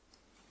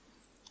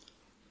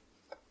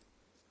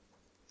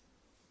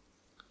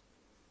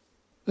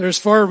 There's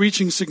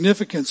far-reaching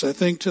significance, I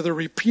think, to the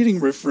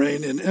repeating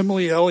refrain in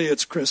Emily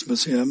Elliott's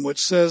Christmas hymn, which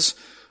says,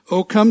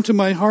 "Oh, come to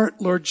my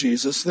heart, Lord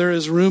Jesus, there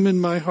is room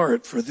in my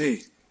heart for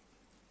thee."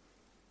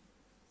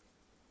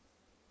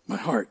 My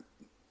heart,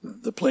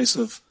 the place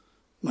of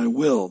my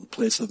will, the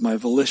place of my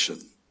volition,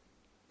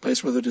 the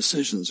place where the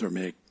decisions are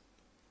made.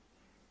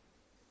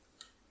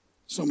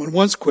 Someone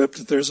once quipped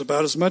that there's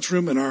about as much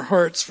room in our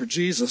hearts for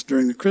Jesus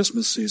during the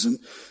Christmas season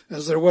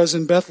as there was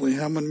in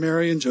Bethlehem when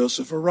Mary and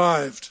Joseph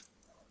arrived.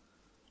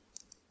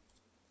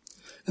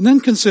 And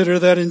then consider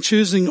that in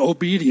choosing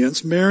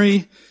obedience,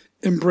 Mary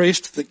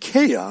embraced the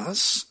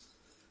chaos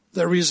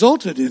that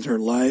resulted in her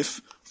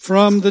life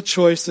from the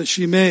choice that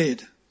she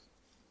made.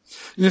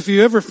 And if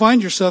you ever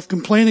find yourself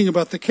complaining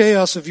about the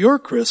chaos of your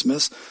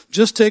Christmas,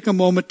 just take a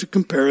moment to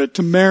compare it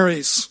to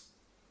Mary's.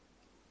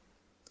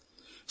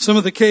 Some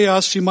of the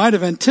chaos she might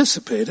have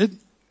anticipated,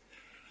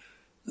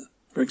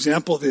 for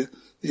example, the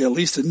at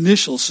least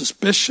initial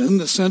suspicion,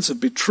 the sense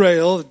of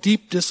betrayal, the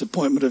deep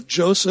disappointment of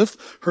Joseph,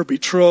 her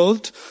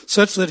betrothed,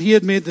 such that he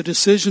had made the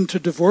decision to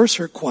divorce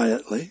her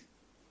quietly.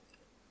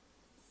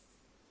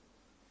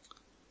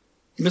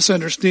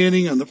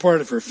 Misunderstanding on the part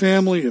of her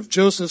family, of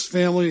Joseph's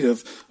family,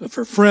 of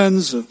her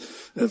friends,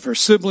 of her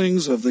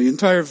siblings, of the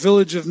entire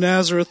village of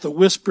Nazareth, the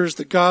whispers,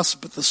 the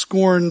gossip, the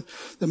scorn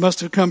that must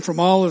have come from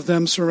all of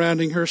them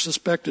surrounding her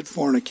suspected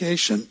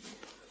fornication.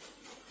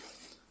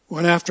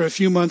 When after a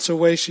few months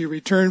away she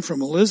returned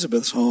from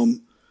Elizabeth's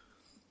home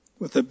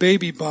with a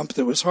baby bump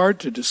that was hard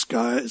to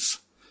disguise,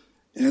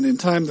 and in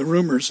time the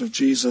rumors of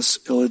Jesus'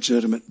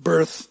 illegitimate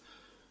birth,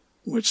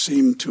 which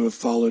seemed to have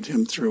followed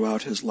him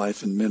throughout his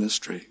life and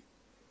ministry.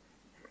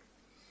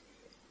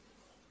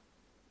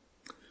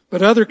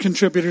 But other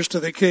contributors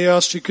to the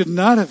chaos she could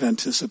not have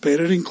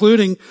anticipated,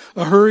 including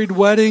a hurried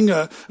wedding,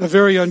 a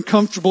very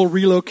uncomfortable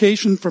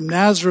relocation from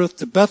Nazareth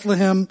to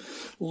Bethlehem,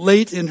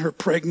 late in her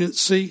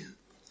pregnancy.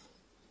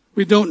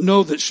 We don't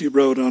know that she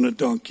rode on a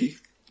donkey.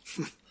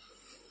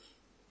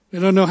 We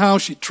don't know how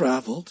she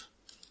traveled.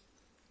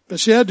 But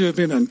she had to have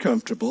been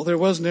uncomfortable. There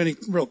wasn't any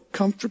real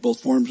comfortable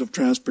forms of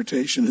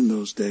transportation in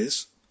those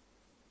days.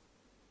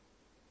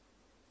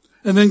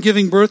 And then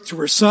giving birth to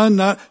her son,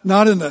 not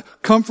in the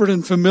comfort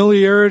and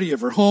familiarity of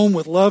her home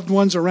with loved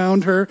ones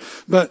around her,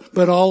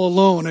 but all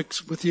alone,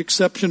 with the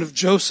exception of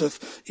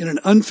Joseph, in an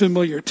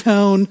unfamiliar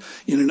town,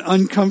 in an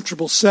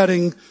uncomfortable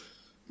setting,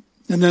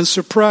 and then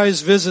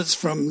surprise visits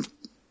from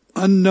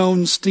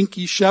unknown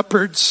stinky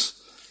shepherds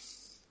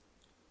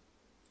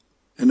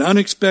and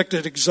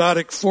unexpected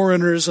exotic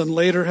foreigners, and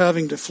later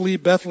having to flee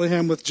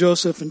Bethlehem with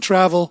Joseph and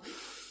travel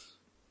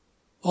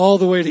all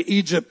the way to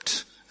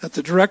Egypt at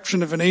the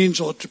direction of an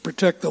angel to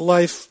protect the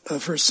life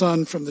of her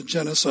son from the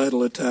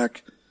genocidal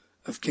attack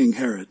of King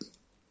Herod.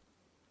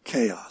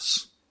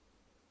 Chaos.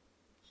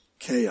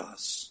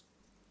 Chaos.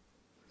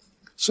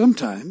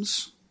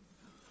 Sometimes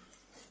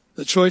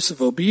the choice of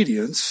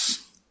obedience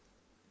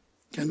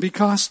can be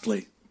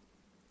costly.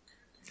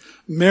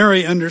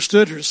 Mary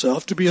understood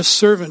herself to be a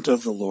servant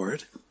of the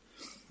Lord.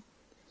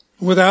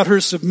 Without her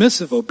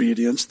submissive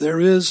obedience, there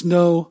is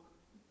no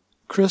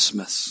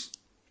Christmas.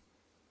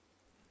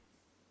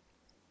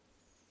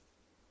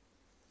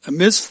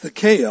 Amidst the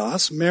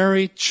chaos,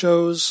 Mary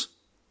chose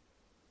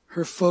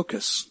her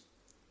focus.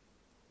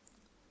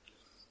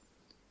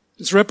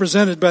 It's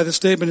represented by the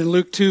statement in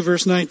Luke 2,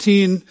 verse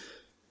 19,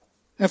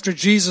 after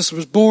Jesus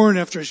was born,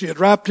 after she had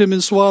wrapped him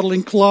in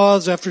swaddling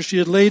cloths, after she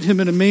had laid him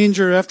in a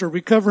manger, after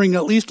recovering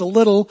at least a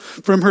little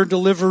from her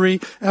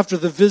delivery, after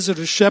the visit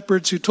of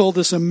shepherds who told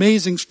this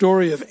amazing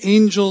story of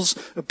angels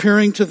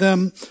appearing to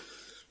them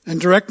and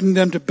directing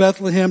them to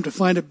Bethlehem to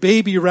find a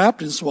baby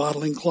wrapped in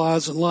swaddling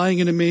cloths and lying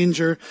in a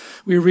manger,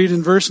 we read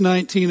in verse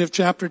 19 of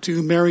chapter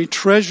 2, Mary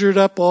treasured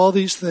up all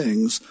these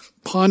things,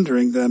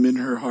 pondering them in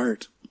her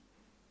heart.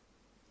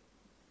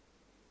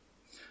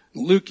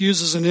 Luke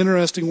uses an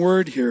interesting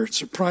word here,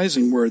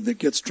 surprising word that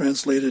gets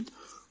translated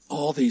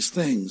all these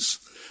things.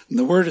 And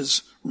the word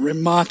is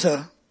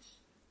remata,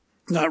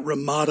 not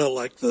Ramada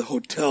like the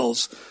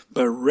hotels,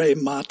 but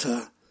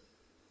remata.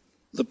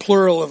 The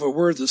plural of a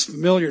word that's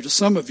familiar to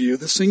some of you,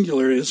 the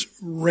singular is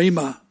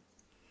rhema.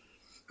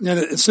 And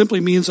it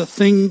simply means a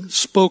thing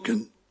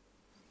spoken,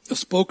 a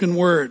spoken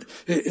word.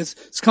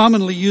 It's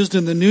commonly used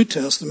in the New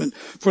Testament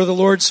for the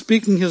Lord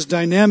speaking his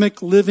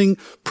dynamic, living,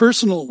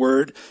 personal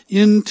word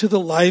into the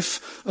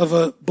life of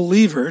a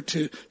believer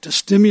to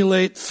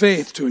stimulate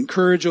faith, to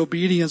encourage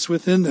obedience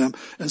within them.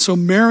 And so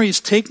Mary's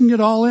taking it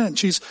all in.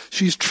 She's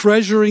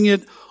treasuring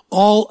it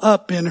all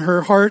up in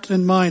her heart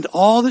and mind,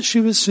 all that she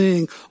was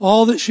seeing,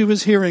 all that she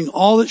was hearing,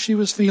 all that she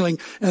was feeling.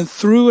 And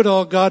through it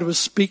all, God was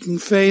speaking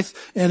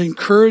faith and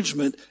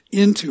encouragement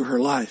into her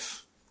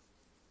life.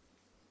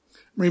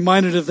 I'm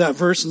reminded of that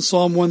verse in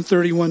Psalm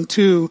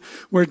 131:2,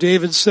 where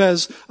David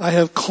says, I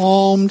have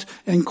calmed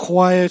and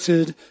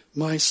quieted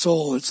my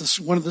soul. It's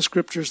one of the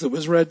scriptures that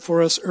was read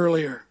for us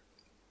earlier.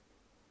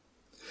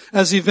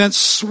 As events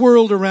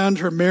swirled around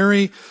her,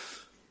 Mary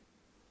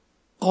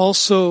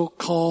also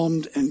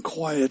calmed and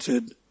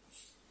quieted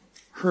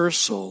her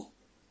soul.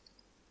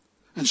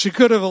 And she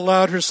could have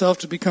allowed herself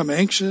to become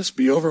anxious,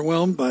 be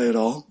overwhelmed by it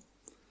all.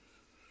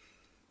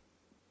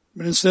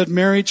 But instead,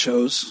 Mary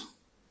chose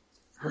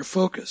her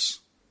focus.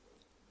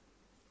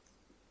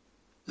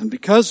 And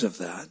because of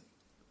that,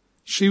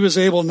 she was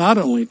able not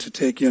only to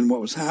take in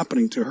what was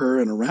happening to her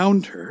and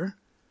around her,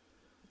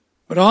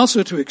 but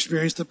also to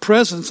experience the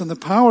presence and the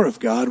power of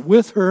God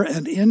with her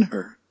and in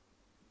her.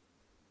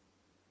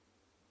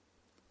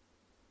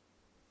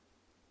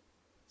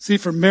 See,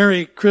 for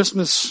Mary,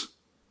 Christmas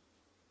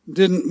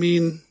didn't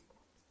mean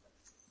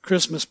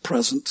Christmas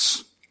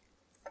presents,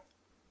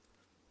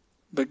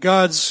 but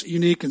God's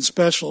unique and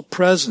special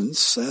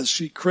presence as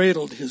she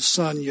cradled his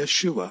son,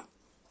 Yeshua,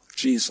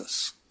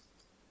 Jesus.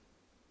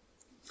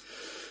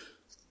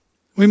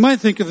 We might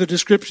think of the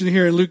description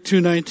here in Luke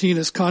 2:19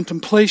 as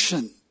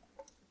contemplation.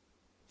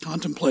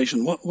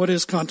 Contemplation. What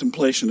is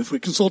contemplation? If we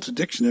consult a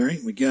dictionary,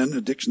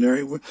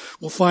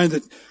 we'll find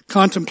that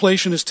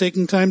contemplation is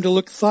taking time to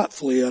look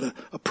thoughtfully at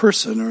a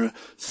person or a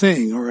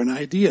thing or an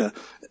idea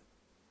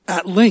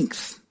at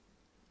length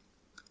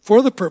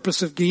for the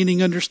purpose of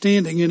gaining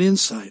understanding and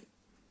insight.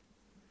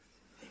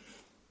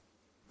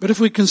 But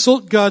if we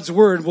consult God's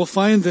word, we'll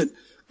find that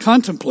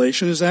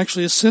contemplation is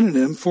actually a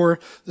synonym for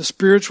the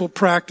spiritual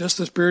practice,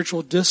 the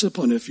spiritual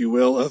discipline, if you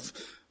will, of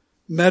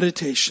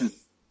meditation.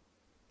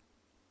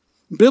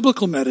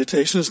 Biblical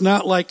meditation is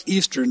not like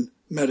Eastern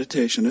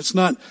meditation. It's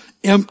not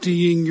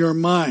emptying your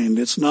mind.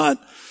 It's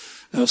not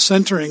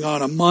centering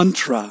on a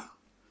mantra.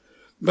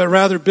 But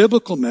rather,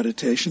 biblical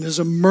meditation is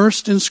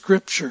immersed in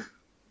Scripture.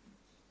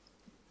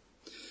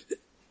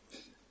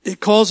 It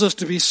calls us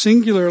to be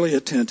singularly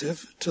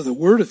attentive to the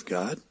Word of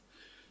God,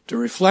 to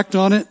reflect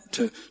on it,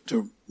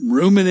 to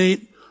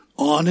ruminate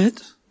on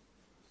it,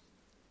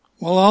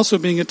 while also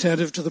being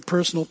attentive to the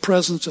personal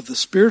presence of the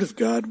Spirit of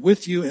God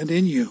with you and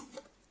in you.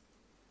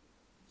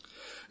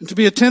 And to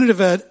be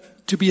attentive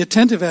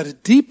at a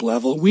deep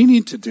level, we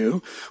need to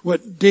do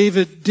what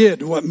David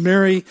did, what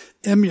Mary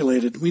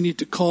emulated. We need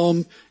to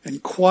calm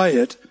and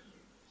quiet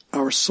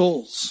our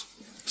souls.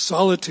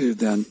 Solitude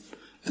then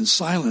and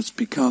silence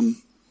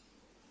become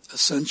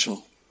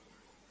essential.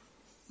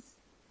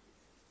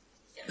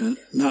 And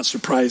not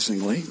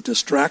surprisingly,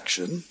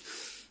 distraction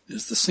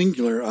is the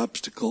singular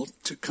obstacle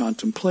to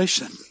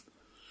contemplation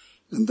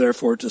and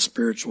therefore to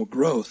spiritual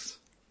growth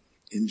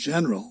in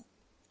general.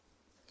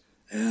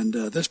 And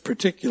this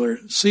particular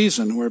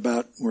season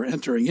we're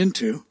entering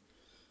into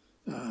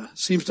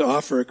seems to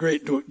offer a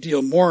great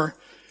deal more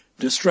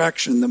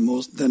distraction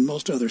than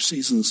most other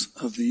seasons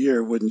of the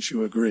year. Wouldn't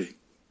you agree?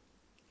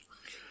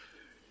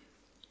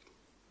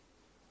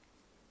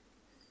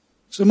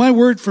 So my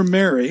word for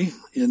Mary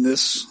in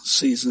this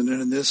season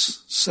and in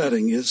this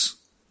setting is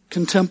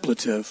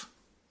contemplative.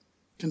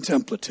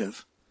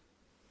 Contemplative.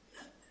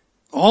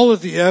 All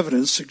of the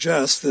evidence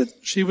suggests that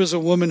she was a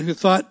woman who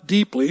thought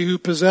deeply, who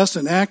possessed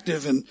an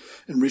active and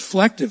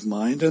reflective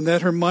mind, and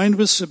that her mind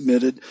was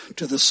submitted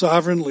to the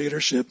sovereign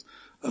leadership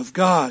of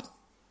God.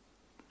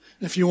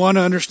 If you want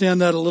to understand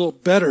that a little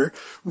better,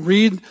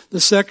 read the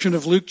section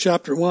of Luke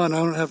chapter 1. I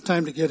don't have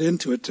time to get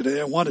into it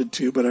today. I wanted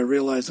to, but I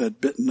realized I'd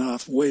bitten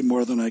off way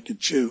more than I could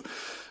chew.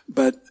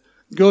 But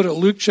go to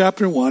Luke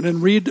chapter 1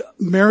 and read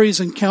Mary's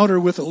encounter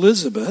with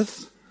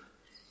Elizabeth.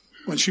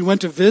 When she went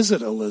to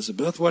visit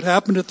Elizabeth, what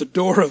happened at the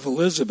door of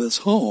Elizabeth's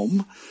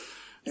home,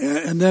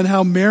 and then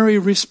how Mary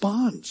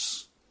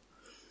responds.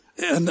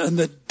 And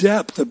the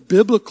depth, the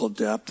biblical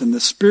depth, and the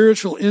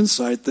spiritual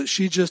insight that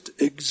she just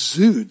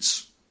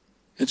exudes.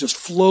 It just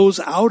flows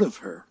out of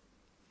her.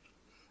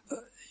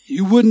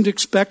 You wouldn't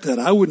expect that.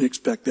 I wouldn't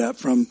expect that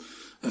from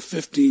a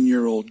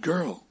 15-year-old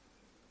girl.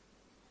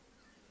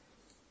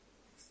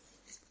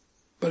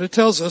 But it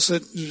tells us,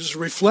 it just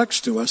reflects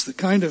to us the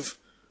kind of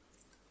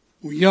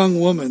young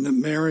woman that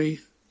Mary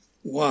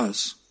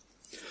was.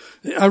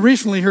 I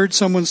recently heard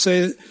someone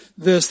say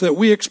this, that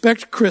we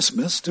expect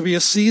Christmas to be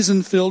a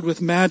season filled with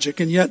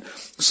magic, and yet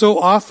so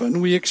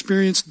often we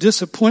experience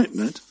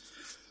disappointment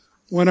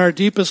when our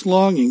deepest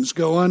longings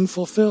go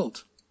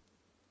unfulfilled.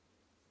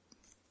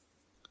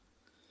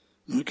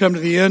 When we come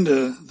to the end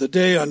of the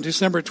day on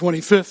December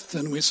 25th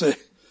and we say,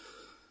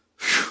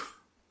 "Phew,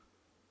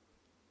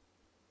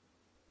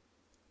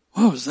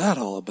 what was that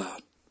all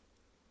about?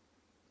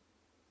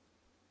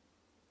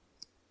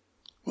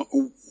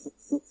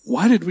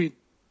 Why did we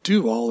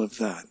do all of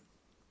that?"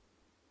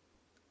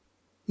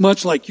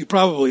 Much like you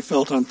probably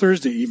felt on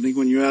Thursday evening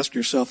when you asked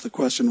yourself the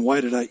question,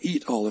 why did I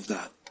eat all of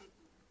that?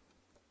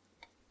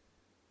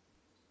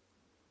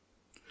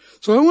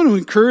 So I want to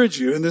encourage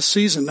you in this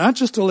season, not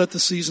just to let the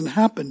season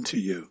happen to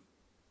you,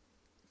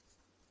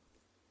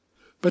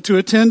 but to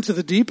attend to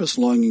the deepest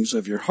longings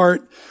of your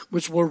heart,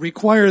 which will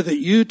require that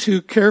you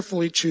too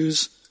carefully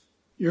choose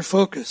your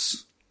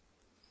focus.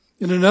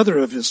 In another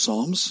of his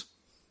Psalms,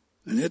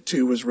 and it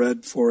too was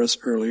read for us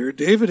earlier,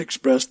 David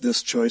expressed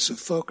this choice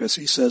of focus.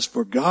 He says,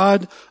 "For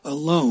God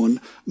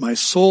alone my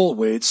soul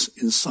waits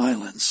in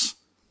silence.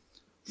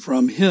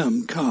 From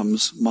him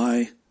comes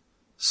my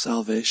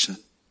salvation."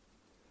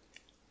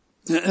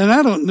 And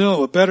I don't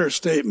know a better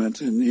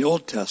statement in the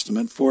Old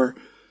Testament for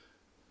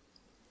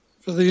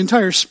the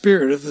entire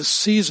spirit of this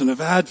season of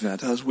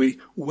Advent as we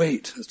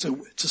wait. It's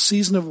a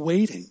season of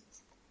waiting.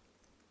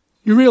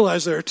 You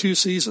realize there are two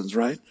seasons,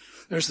 right?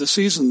 There's the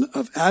season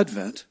of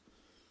Advent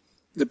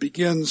that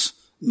begins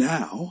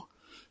now,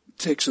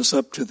 takes us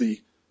up to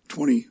the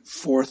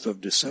 24th of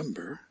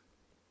December,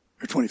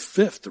 or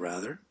 25th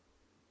rather,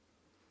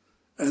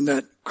 and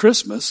that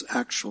Christmas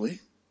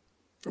actually,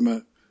 from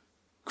a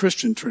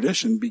Christian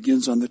tradition,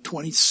 begins on the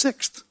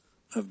 26th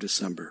of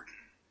December.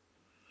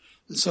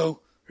 And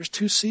so there's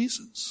two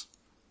seasons.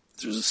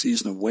 There's a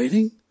season of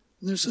waiting,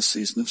 and there's a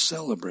season of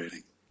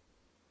celebrating.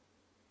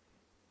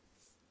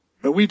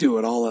 But we do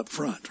it all up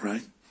front,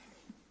 right?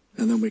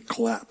 And then we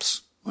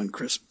collapse on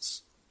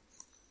Christmas.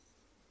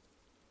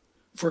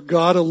 "For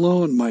God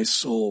alone my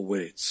soul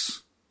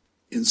waits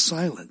in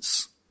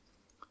silence.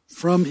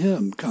 From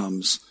him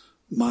comes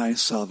my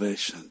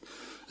salvation."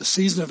 The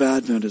season of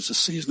Advent is a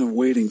season of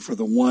waiting for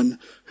the one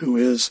who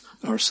is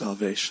our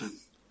salvation.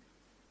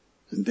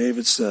 And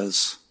David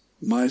says,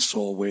 "My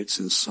soul waits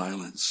in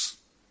silence."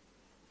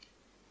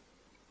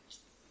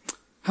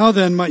 How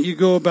then might you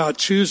go about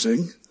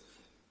choosing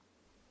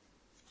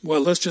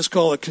what let's just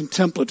call a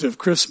contemplative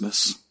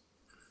Christmas?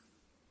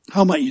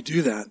 How might you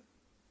do that?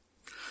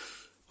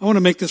 I want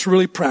to make this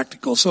really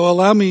practical, so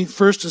allow me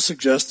first to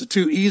suggest the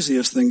two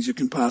easiest things you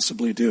can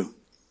possibly do.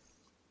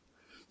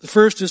 The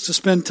first is to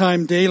spend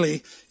time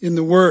daily in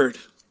the Word.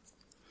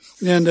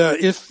 And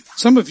if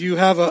some of you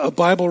have a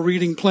Bible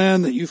reading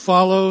plan that you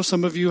follow,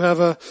 some of you have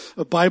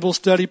a Bible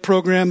study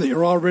program that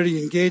you're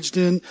already engaged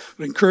in, I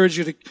would encourage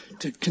you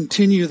to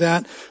continue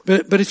that.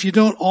 But if you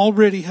don't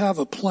already have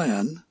a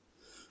plan,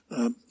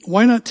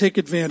 why not take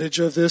advantage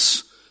of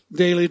this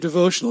daily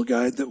devotional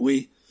guide that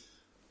we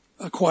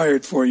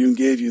acquired for you and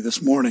gave you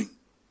this morning?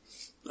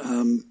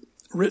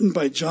 Written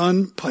by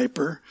John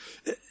Piper.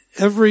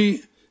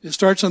 It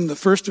starts on the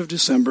 1st of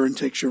December and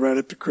takes you right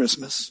up to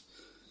Christmas.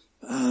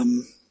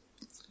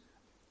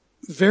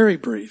 Very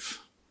brief,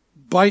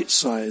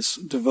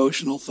 bite-sized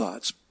devotional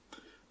thoughts.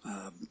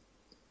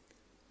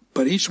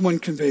 But each one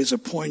conveys a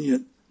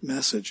poignant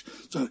message.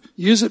 So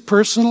use it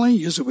personally,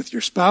 use it with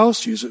your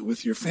spouse, use it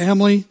with your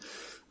family.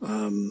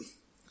 One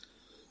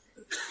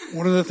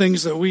of the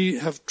things that we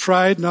have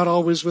tried, not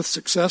always with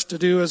success, to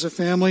do as a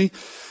family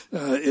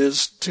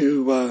is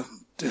to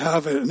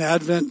have an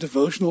Advent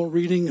devotional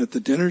reading at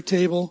the dinner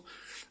table.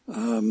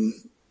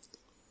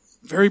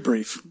 Very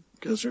brief,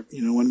 because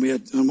when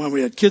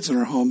we had kids in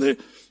our home, the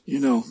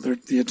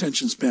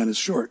attention span is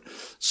short.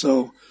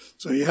 So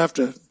you have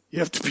to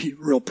be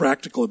real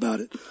practical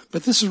about it.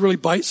 But this is really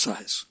bite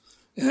size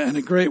and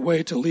a great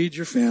way to lead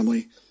your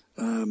family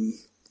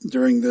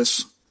during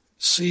this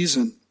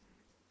season.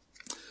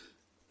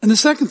 And the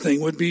second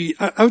thing would be,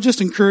 I would just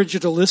encourage you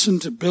to listen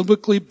to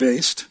biblically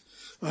based,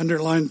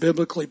 underline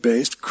biblically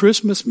based,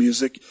 Christmas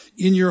music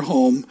in your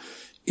home,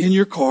 in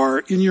your car,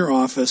 in your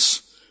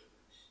office.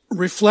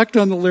 Reflect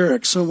on the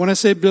lyrics. So when I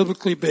say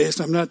biblically based,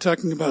 I'm not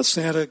talking about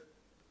Santa,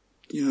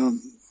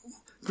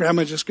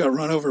 Grandma just got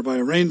run over by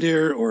a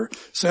reindeer, or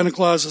Santa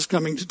Claus is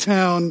coming to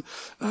town.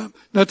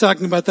 Not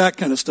talking about that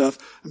kind of stuff.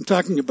 I'm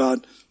talking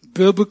about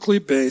biblically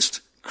based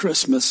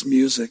Christmas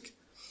music.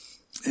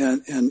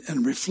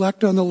 And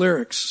reflect on the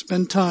lyrics.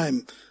 Spend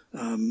time,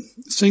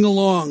 sing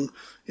along,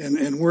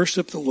 and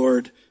worship the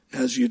Lord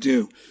as you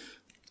do.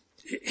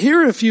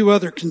 Here are a few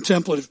other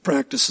contemplative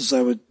practices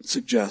I would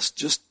suggest,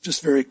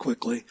 just very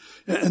quickly.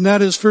 And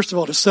that is, first of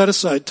all, to set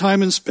aside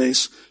time and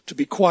space to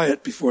be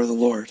quiet before the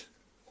Lord.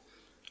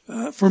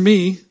 For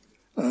me,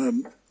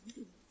 the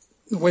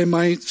way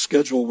my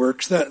schedule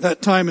works,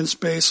 that time and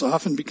space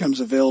often becomes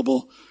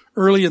available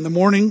early in the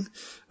morning,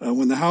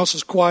 when the house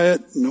is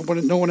quiet, no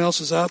one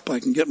else is up.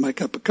 I can get my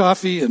cup of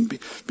coffee and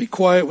be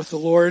quiet with the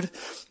Lord,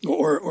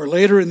 or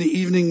later in the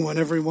evening when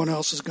everyone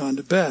else has gone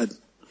to bed.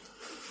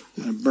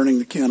 burning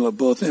the candle at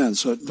both ends.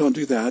 So don't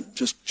do that.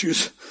 Just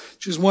choose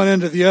one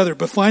end or the other.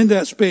 But find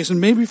that space.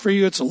 And maybe for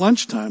you it's a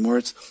lunchtime or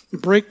it's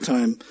break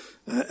time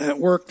at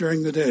work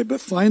during the day.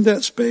 But find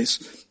that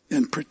space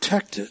and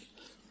protect it.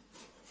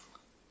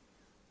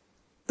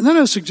 And then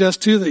I would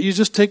suggest too that you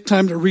just take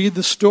time to read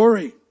the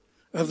story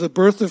of the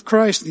birth of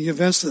Christ and the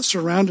events that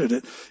surrounded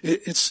it.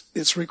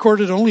 It's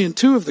recorded only in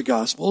 2 of the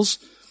Gospels,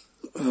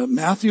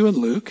 Matthew and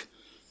Luke.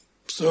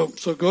 So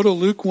go to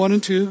Luke 1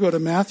 and 2, go to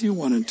Matthew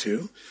 1 and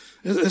 2.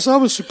 It's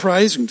always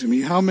surprising to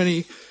me how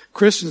many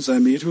Christians I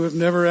meet who have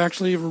never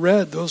actually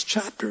read those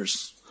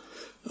chapters.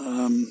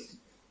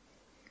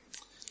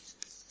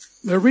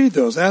 But read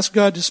those. Ask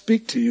God to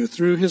speak to you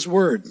through His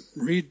Word.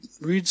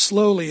 Read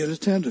slowly and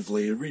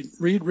attentively.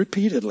 Read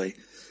repeatedly.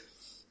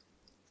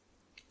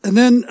 And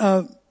then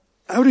I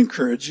would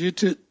encourage you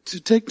to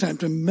take time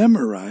to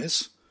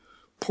memorize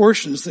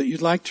portions that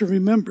you'd like to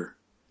remember.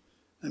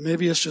 And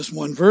maybe it's just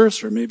one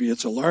verse, or maybe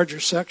it's a larger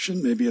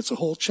section, maybe it's a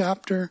whole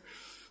chapter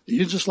that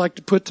you just like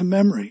to put to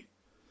memory.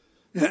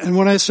 And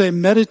when I say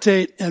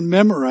meditate and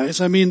memorize,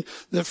 I mean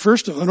that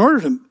first of all, in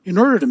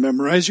order to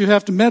memorize, you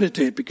have to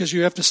meditate because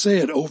you have to say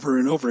it over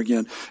and over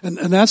again. And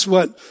that's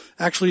what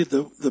actually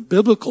the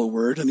biblical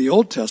word in the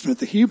Old Testament,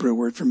 the Hebrew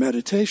word for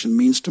meditation,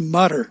 means to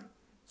mutter.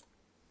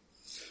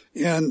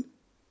 And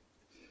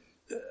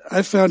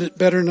I found it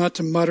better not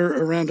to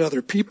mutter around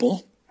other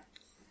people.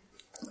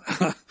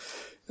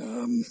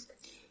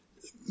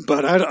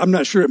 But I'm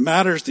not sure it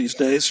matters these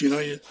days.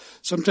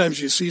 Sometimes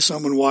you see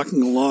someone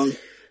walking along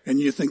and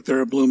you think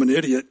they're a bloomin'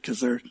 idiot because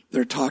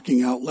they're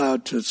talking out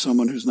loud to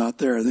someone who's not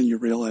there. And then you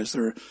realize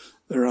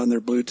they're on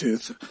their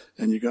Bluetooth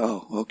and you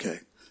go, oh, okay,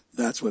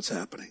 that's what's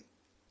happening.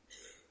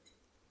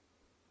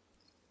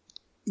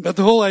 But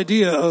the whole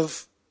idea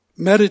of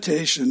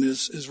meditation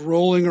is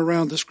rolling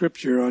around the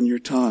scripture on your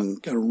tongue,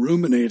 kind of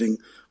ruminating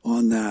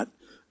on that,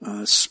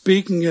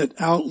 speaking it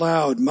out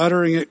loud,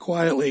 muttering it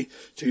quietly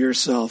to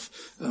yourself.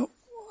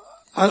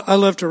 I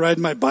love to ride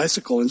my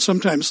bicycle, and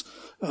sometimes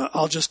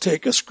I'll just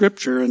take a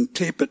scripture and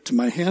tape it to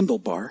my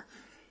handlebar.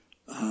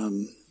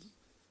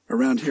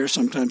 Around here,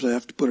 sometimes I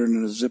have to put it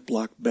in a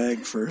Ziploc bag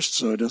first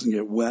so it doesn't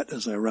get wet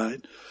as I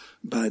ride.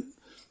 But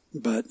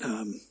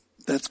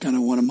that's kind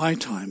of one of my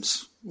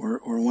times, or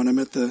when I'm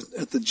at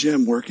the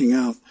gym working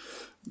out.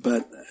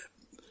 But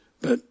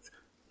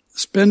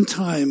spend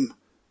time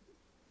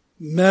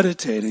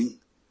meditating,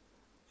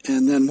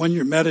 and then when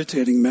you're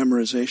meditating,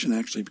 memorization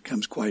actually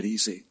becomes quite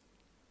easy,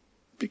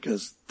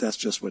 because that's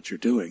just what you're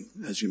doing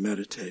as you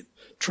meditate.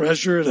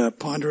 Treasure it up,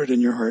 ponder it in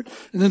your heart,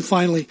 and then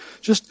finally,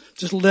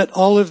 just let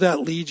all of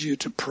that lead you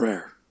to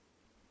prayer.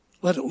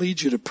 Let it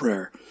lead you to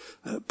prayer.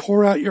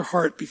 Pour out your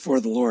heart before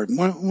the Lord. And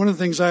one of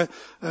the things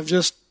I've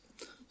just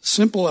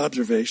simple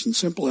observation,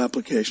 simple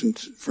application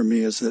for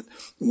me is that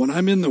when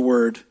I'm in the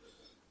Word,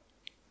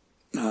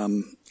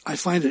 I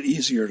find it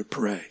easier to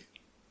pray.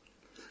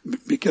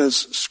 Because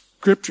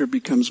Scripture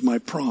becomes my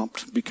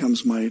prompt,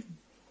 becomes my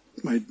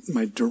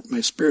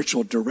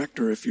spiritual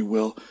director, if you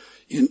will,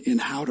 in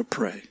how to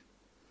pray.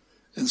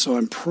 And so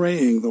I'm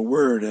praying the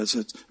Word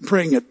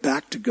praying it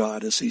back to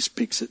God as He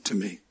speaks it to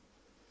me.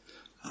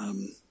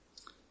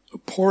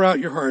 Pour out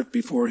your heart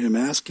before Him.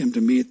 Ask Him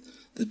to meet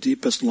the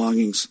deepest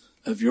longings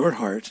of your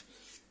heart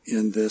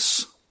in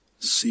this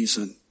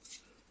season.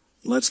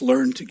 Let's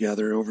learn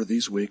together over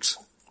these weeks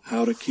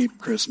how to keep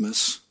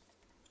Christmas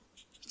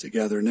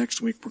together.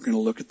 Next week, we're going to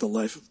look at the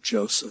life of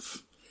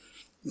Joseph.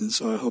 And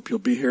so I hope you'll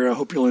be here. I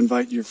hope you'll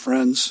invite your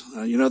friends.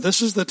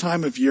 This is the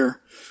time of year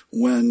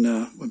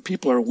when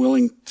people are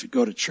willing to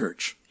go to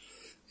church.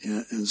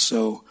 And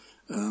so,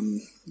 a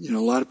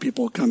lot of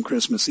people come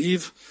Christmas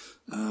Eve.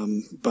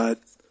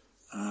 But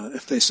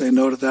if they say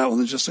no to that one,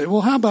 then just say,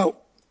 well, how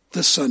about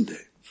this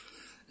Sunday?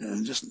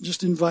 And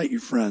just invite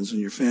your friends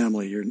and your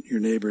family, your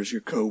neighbors,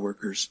 your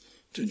coworkers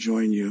to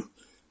join you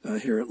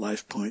here at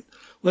Life Point.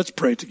 Let's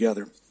pray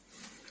together.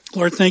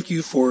 Lord, thank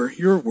you for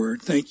your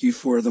word. Thank you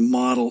for the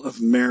model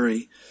of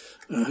Mary,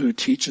 who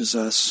teaches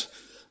us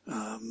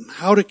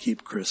how to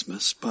keep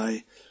Christmas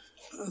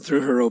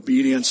through her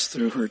obedience,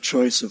 through her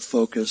choice of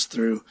focus,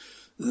 through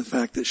the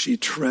fact that she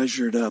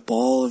treasured up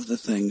all of the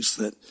things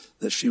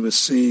that she was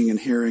seeing and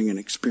hearing and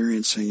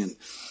experiencing.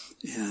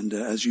 And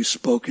as you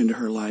spoke into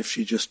her life,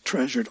 she just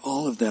treasured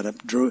all of that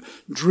up,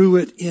 drew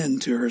it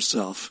into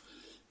herself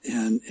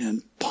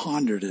and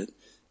pondered it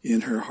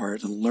in her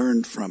heart and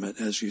learned from it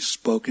as you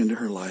spoke into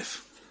her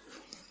life.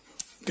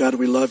 God,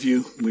 we love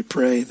you. We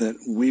pray that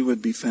we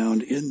would be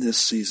found in this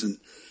season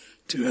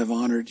to have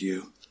honored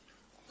you.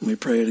 And we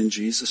pray it in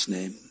Jesus'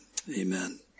 name. Amen.